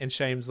 20? And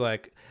Shame's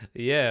like,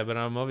 yeah, but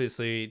I'm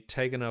obviously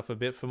taking off a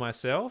bit for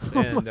myself,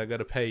 and I got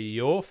to pay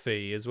your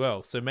fee as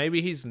well. So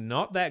maybe he's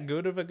not that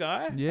good of a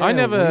guy. Yeah, I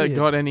never weird.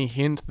 got any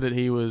hint that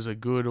he was a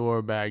good or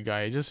a bad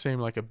guy. He just seemed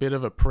like a bit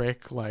of a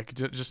prick, like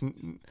just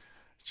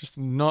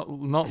not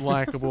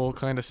likable,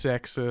 kind of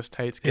sexist,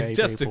 hates gay It's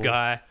just people. a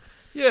guy.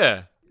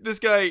 Yeah. This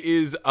guy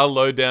is a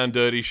low down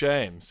dirty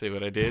Shame. See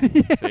what I did?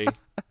 See?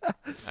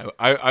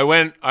 I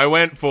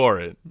went for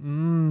it.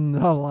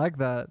 I like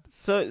that.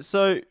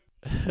 So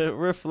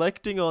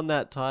reflecting on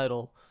that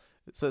title,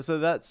 so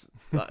that's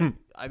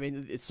I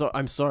mean,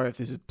 I'm sorry if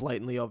this is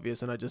blatantly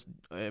obvious, and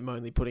I'm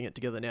only putting it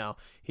together now.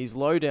 He's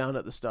low down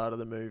at the start of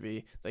the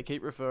movie. They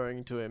keep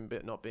referring to him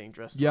but not being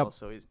dressed Yep. well,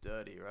 so he's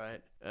dirty,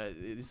 right?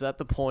 Is that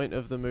the point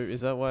of the movie?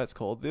 Is that why it's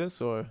called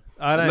this, or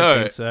I don't No,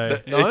 think so.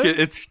 No?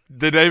 it's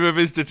the name of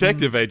his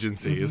detective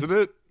agency, isn't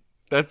it?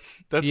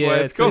 That's Yeah, why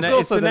it's it's called. the it's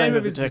also the the name name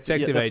of his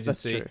detective Yeah, agency.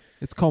 That's true.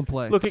 It's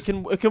complex. Look, it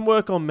can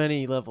work on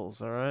many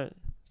levels. All right,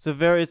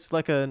 it's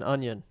like an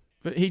onion.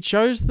 But he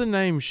chose the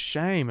name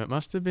Shame. It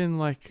must have been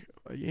like,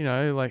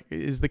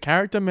 is the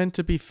character meant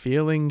to be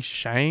feeling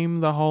shame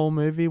the whole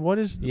movie? What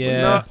is Yeah. what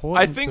is No, the I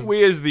importance think of-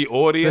 we as the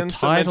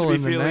audience are meant to title be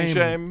and the feeling name.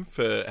 shame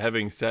for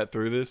having sat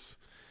through this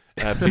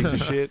piece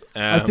of shit.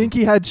 I think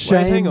he had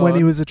hang shame when he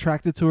on. was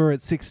attracted to her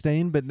at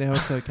 16, but now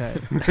it's okay.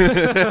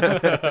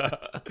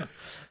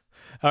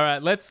 All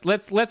right, let's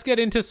get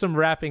into some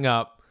wrapping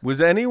up.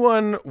 Was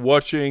anyone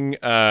watching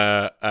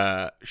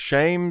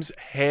Shame's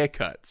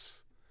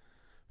haircuts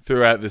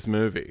throughout this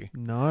movie?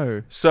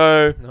 No.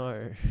 So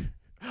No.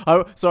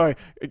 Sorry.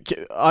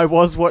 I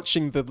was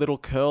watching the little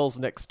curls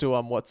next to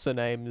what's her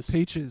name's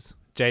Peaches.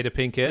 Jada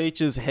Pinkett.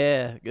 Peach's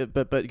hair.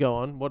 But go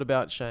on. What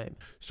about Shame?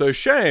 So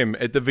Shame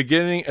at the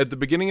beginning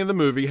of the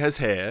movie has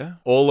hair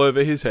all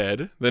over his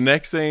head. The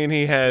next scene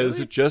he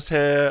has just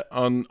hair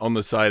on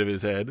the side of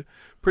his head.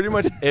 Pretty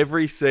much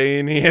every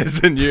scene he has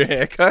a new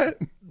haircut.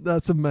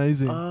 That's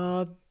amazing.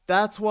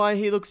 That's why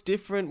he looks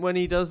different when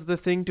he does the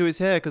thing to his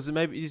hair, because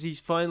maybe he's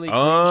finally clean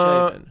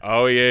shaven.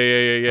 Oh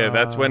yeah.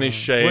 That's when he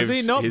shaves Was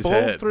he not his bald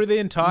head. through the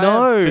entire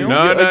No. film?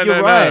 No,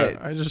 You're right.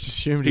 I just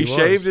assumed He he was.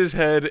 shaved his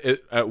head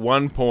at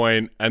one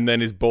point and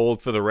then is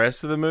bald for the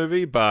rest of the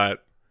movie,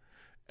 but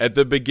at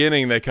the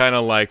beginning they kind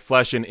of like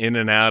flashing in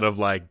and out of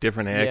like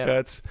different Yeah.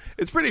 haircuts.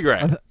 It's pretty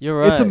great. You're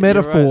right. It's a you're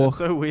metaphor. right. It's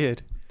so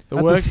weird. The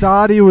At work, the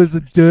start, he was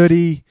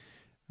dirty.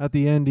 At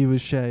the end, he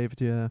was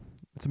shaved. Yeah.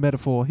 It's a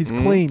metaphor. He's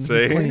clean. He's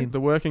see? clean. the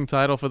working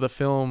title for the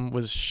film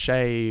was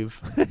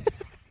Shave.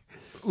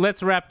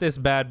 Let's wrap this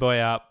bad boy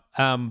up.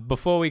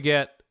 Before we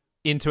get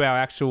into our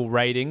actual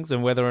ratings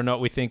and whether or not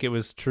we think it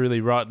was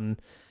truly rotten,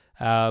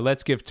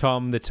 let's give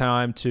Tom the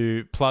time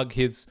to plug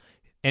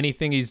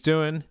anything he's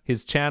doing,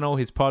 his channel,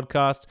 his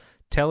podcast.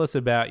 Tell us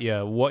about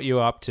what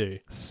you're up to.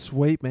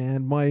 Sweet,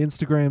 man. My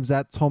Instagram's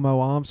at Tomo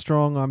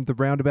Armstrong. I'm the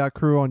Roundabout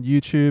Crew on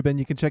YouTube, and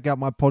you can check out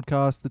my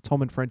podcast, the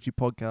Tom and Frenchie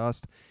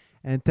Podcast.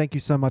 And thank you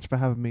so much for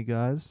having me,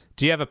 guys.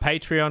 Do you have a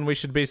Patreon we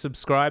should be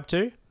subscribed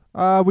to?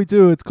 We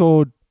do. It's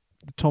called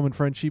the Tom and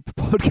Frenchie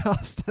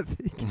Podcast, I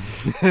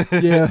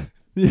think.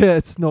 Yeah,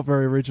 it's not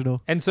very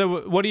original. And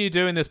so what do you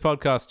do in this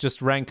podcast? Just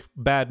rank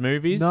bad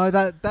movies? No,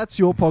 that's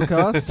your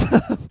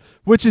podcast,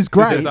 which is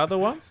great. There's other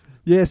ones?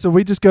 Yeah, so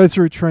we just go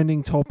through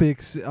trending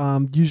topics.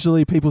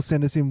 Usually people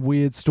send us in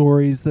weird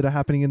stories that are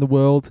happening in the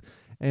world.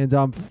 And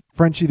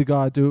Frenchie, the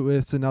guy I do it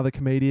with, is another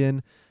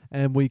comedian.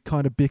 And we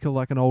kind of bicker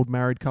like an old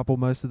married couple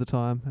most of the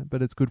time.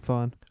 But it's good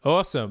fun.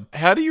 Awesome.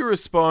 How do you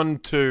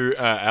respond to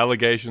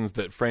allegations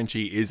that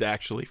Frenchie is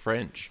actually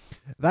French?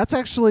 That's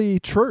actually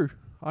true.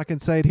 I can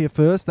say it here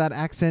first. That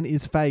accent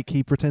is fake.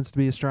 He pretends to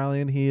be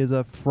Australian. He is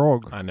a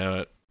frog. I know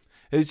it.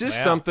 There's just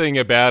Wow. something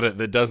about it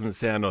that doesn't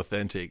sound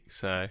authentic.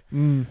 So,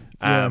 Yeah.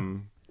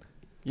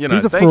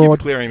 He's a thank you for fraud.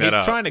 clearing that He's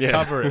up. trying to Yeah.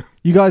 cover it.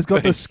 You guys got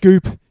the Thanks.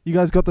 scoop. You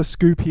guys got the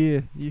scoop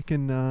here. You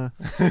can...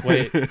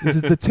 Sweet. this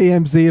is the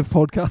TMZ of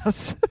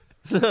podcasts.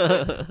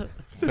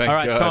 Thank All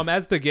right, God. Tom,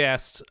 as the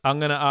guest, I'm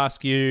going to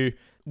ask you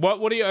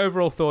what are your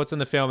overall thoughts on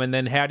the film, and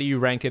then how do you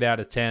rank it out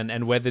of 10,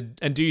 and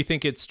do you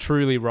think it's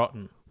truly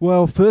rotten?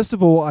 Well, first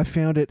of all, I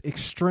found it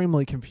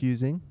extremely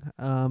confusing.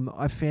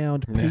 I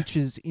found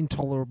Peaches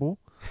intolerable.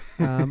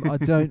 I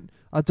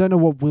don't know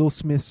what Will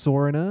Smith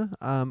saw in her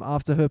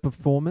after her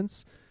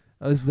performance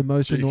as the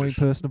most annoying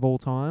person of all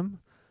time.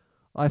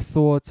 I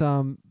thought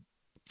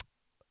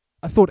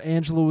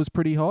Angela was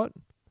pretty hot.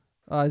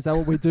 Is that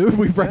what we do?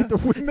 We rate the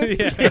women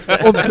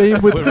on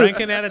theme with We're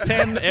ranking out of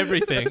 10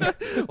 everything.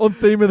 on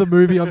theme of the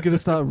movie. I'm going to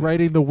start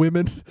rating the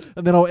women,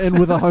 and then I'll end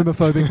with a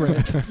homophobic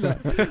rant.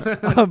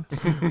 No.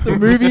 The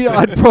movie,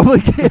 I'd probably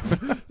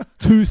give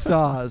 2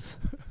 stars.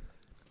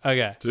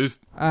 Okay.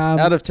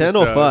 Out of 10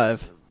 or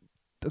 5?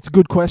 That's a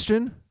good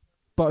question.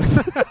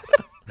 Both.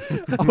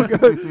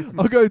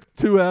 I'll go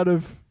 2 out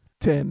of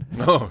 10.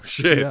 Oh,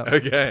 shit. Yeah.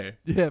 Okay.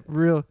 Yeah,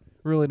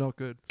 really not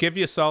good. Give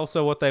your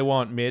salsa what they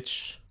want,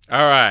 Mitch.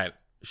 All right.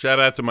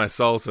 Shout out to my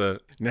salsa.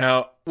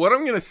 Now, what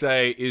I'm going to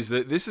say is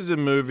that this is a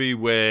movie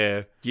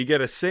where you get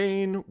a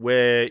scene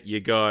where you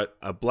got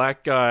a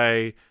black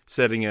guy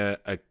setting a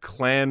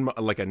clan,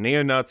 like a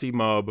neo-Nazi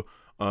mob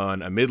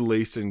on a Middle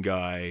Eastern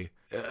guy,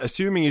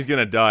 assuming he's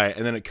going to die,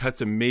 and then it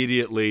cuts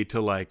immediately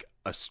to like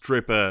a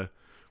stripper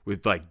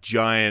with like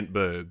giant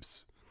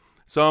boobs.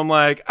 So I'm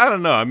like, I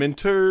don't know. I'm in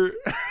two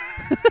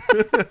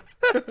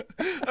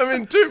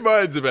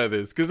minds about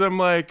this, because I'm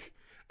like,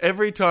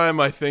 every time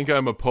I think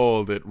I'm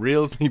appalled, it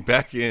reels me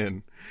back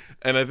in.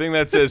 And I think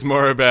that says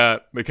more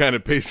about the kind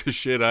of piece of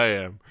shit I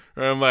am.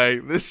 Where I'm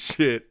like, this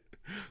shit,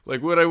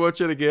 like, would I watch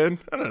it again?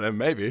 I don't know,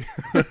 maybe.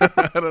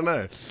 I don't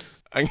know.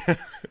 I'm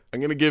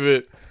going to give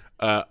it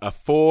a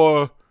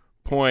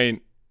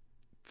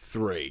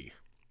 4.3.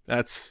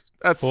 That's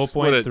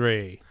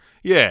 4.3.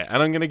 Yeah,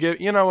 and I'm going to give,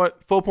 you know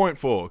what,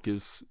 4.4,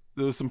 because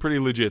there was some pretty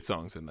legit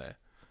songs in there.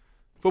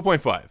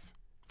 4.5.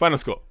 Final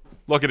score.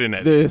 Lock it in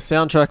there. The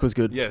soundtrack was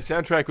good. Yeah,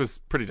 soundtrack was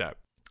pretty dope.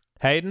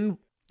 Hayden,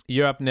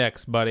 you're up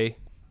next, buddy.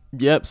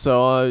 Yep.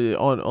 So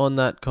on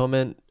that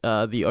comment,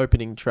 the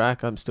opening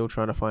track, I'm still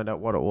trying to find out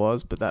what it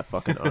was, but that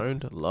fucking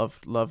owned.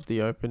 Loved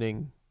the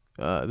opening,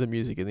 the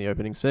music in the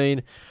opening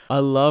scene. I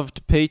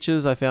loved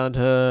Peaches. I found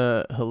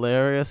her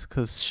hilarious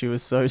because she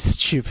was so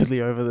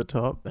stupidly over the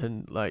top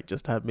and like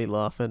just had me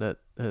laughing at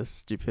her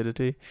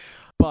stupidity.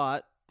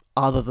 But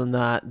other than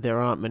that,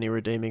 there aren't many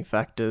redeeming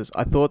factors.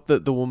 I thought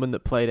that the woman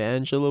that played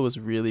Angela was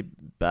really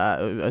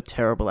bad, a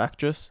terrible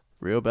actress,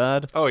 real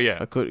bad. Oh yeah,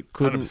 I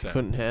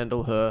couldn't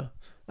handle her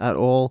at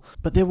all.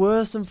 But there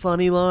were some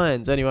funny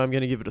lines. Anyway, I'm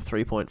going to give it a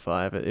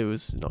 3.5. It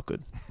was not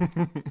good.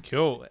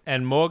 Cool.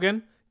 And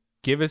Morgan,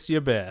 give us your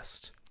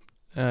best.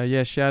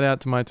 Shout out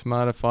to my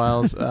tomato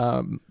files.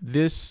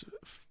 This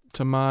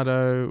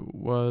tomato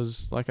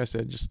was, like I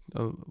said, just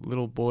a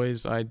little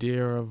boy's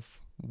idea of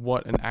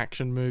what an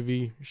action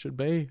movie should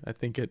be. I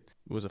think it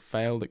was a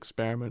failed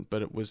experiment,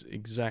 but it was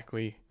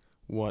exactly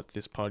what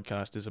this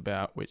podcast is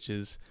about, which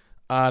is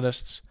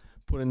artists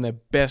putting their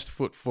best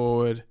foot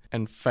forward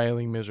and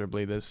failing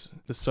miserably. There's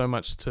so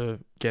much to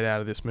get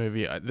out of this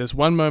movie. There's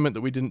one moment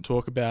that we didn't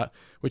talk about,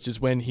 which is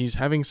when he's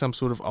having some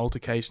sort of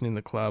altercation in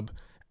the club,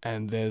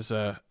 and there's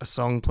a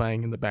song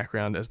playing in the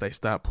background as they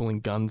start pulling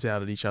guns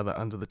out at each other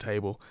under the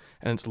table,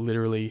 and it's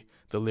literally,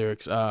 the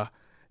lyrics are,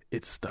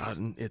 It's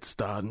starting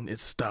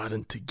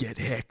to get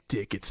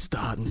hectic. It's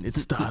starting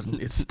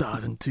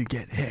to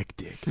get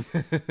hectic.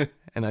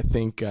 And I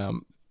think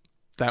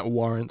that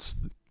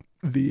warrants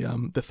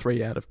the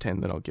 3 out of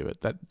 10 that I'll give it.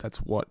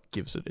 That's what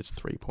gives it its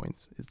 3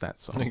 points, is that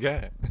song.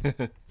 Okay.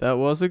 That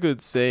was a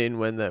good scene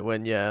when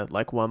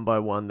like one by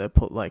one they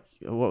put like,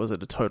 what was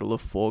it, a total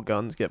of 4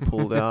 guns get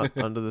pulled out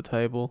under the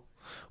table.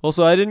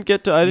 Also, I didn't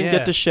get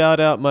to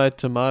shout out my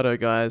tomato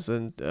guys,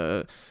 and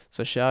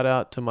so shout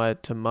out to my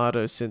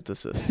tomato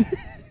synthesis.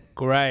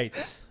 Great.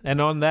 And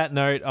on that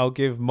note, I'll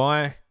give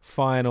my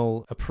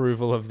final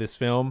approval of this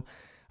film.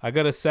 I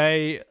gotta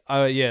say,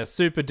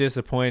 super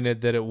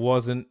disappointed that it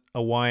wasn't a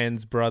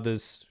Wayans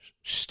Brothers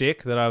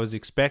shtick that I was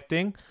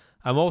expecting.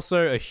 I'm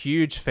also a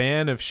huge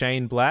fan of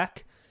Shane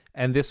Black,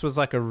 and this was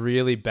like a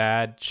really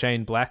bad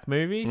Shane Black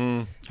movie.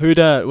 Who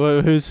dat?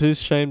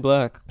 Who's Shane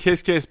Black?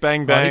 Kiss Kiss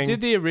Bang Bang. He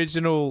did the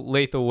original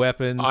Lethal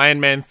Weapons,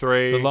 Iron Man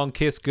 3. The Long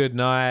Kiss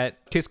Goodnight,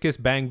 Kiss Kiss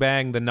Bang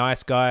Bang, The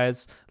Nice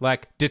Guys,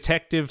 like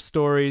detective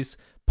stories,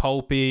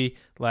 pulpy,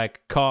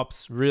 like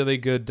cops, really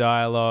good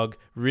dialogue,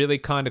 really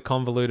kind of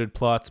convoluted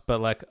plots,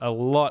 but like a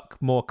lot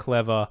more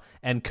clever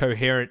and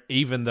coherent,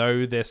 even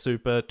though they're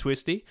super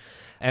twisty.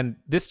 And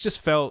this just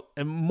felt,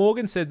 and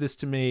Morgan said this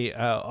to me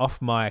off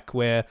mic,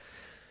 where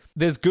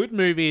there's good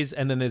movies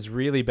and then there's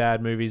really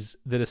bad movies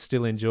that are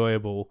still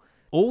enjoyable.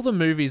 All the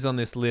movies on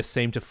this list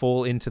seem to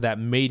fall into that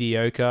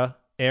mediocre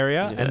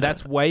area, and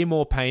that's way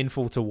more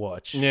painful to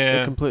watch.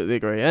 I completely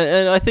agree.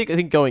 And I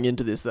think going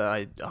into this, that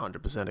I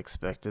 100%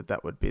 expected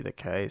that would be the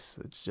case.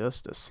 It's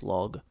just a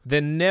slog. They're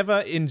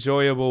never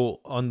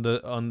enjoyable on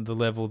the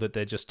level that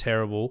they're just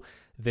terrible.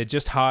 They're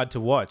just hard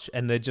to watch,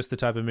 and they're just the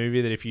type of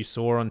movie that if you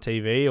saw on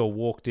TV or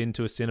walked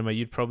into a cinema,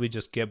 you'd probably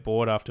just get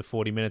bored after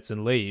 40 minutes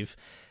and leave.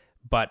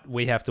 but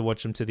we have to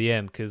watch them to the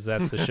end because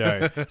that's the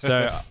show.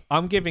 So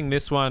I'm giving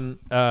this one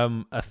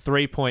a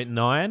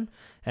 3.9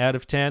 out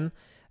of 10,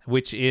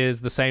 which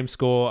is the same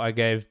score I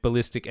gave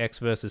Ballistic X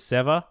versus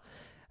Sever.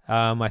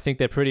 I think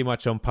they're pretty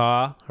much on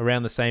par,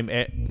 around the same...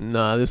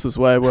 No, this was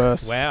way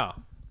worse. Wow.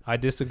 I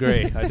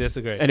disagree.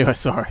 Anyway,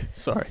 sorry.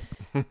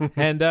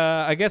 And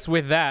I guess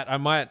with that, I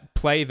might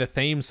play the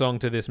theme song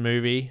to this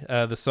movie.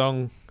 The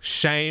song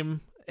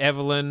Shame,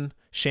 Evelyn,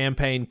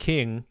 Champagne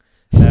King.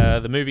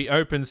 The movie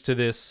opens to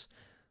this.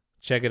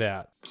 Check it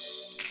out.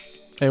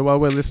 Hey, while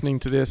we're listening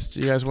to this,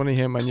 do you guys want to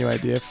hear my new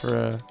idea for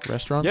a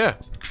restaurant? Yeah.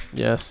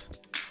 Yes.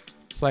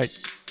 It's like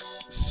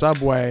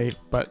Subway,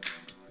 but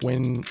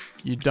when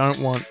you don't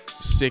want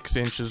 6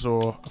 inches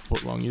or a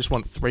foot long, you just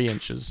want 3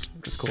 inches.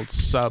 It's called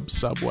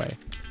Subway.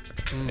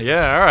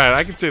 Yeah, all right.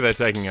 I can see that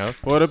taking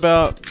off. What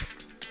about...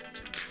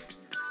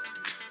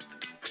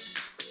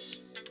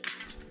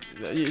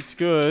 It's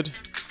good.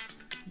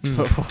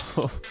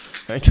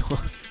 Hang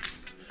on.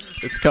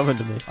 It's coming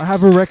to me. I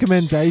have a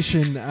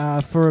recommendation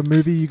for a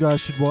movie you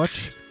guys should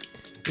watch.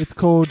 It's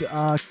called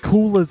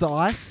Cool as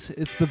Ice.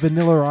 It's the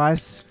Vanilla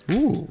Ice.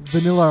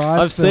 Vanilla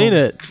Ice. I've film. seen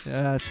it.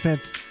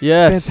 It's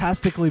Yes.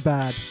 fantastically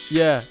bad.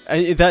 Yeah,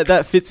 and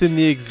that fits in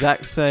the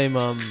exact same.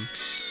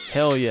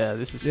 Hell yeah,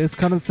 this is. It's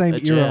kind of the same a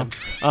era.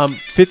 jam.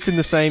 Fits in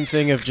the same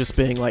thing of just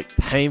being like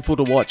painful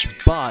to watch,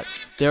 but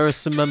there is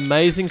some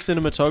amazing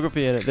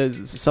cinematography in it.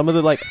 There's some of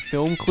the like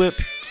film clip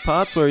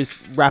parts where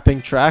he's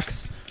rapping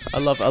tracks. I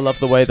love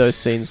the way those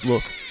scenes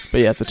look.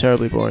 But yeah, it's a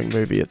terribly boring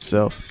movie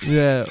itself.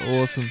 Yeah,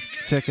 awesome.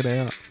 Check it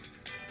out.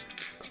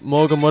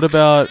 Morgan, what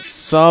about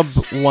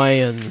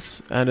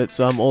Sub-Wayans? And it's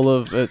all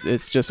of it,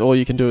 it's just all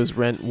you can do is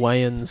rent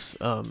Wayans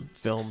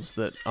films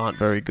that aren't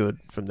very good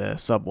from there.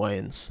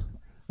 Sub-Wayans.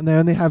 And they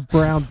only have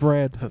brown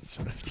bread. That's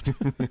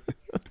right.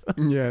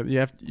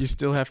 Yeah, you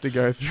still have to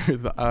go through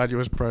the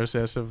arduous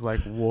process of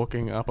like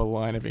walking up a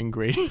line of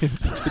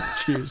ingredients to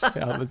choose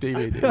how the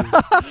DVD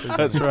is.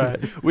 That's right.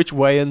 Which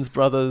Wayans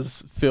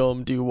brothers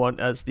film do you want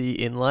as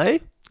the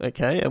inlay?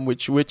 Okay, and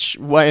which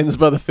Wayans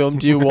brother film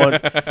do you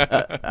want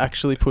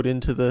actually put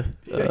into the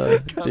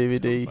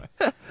DVD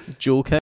jewel case?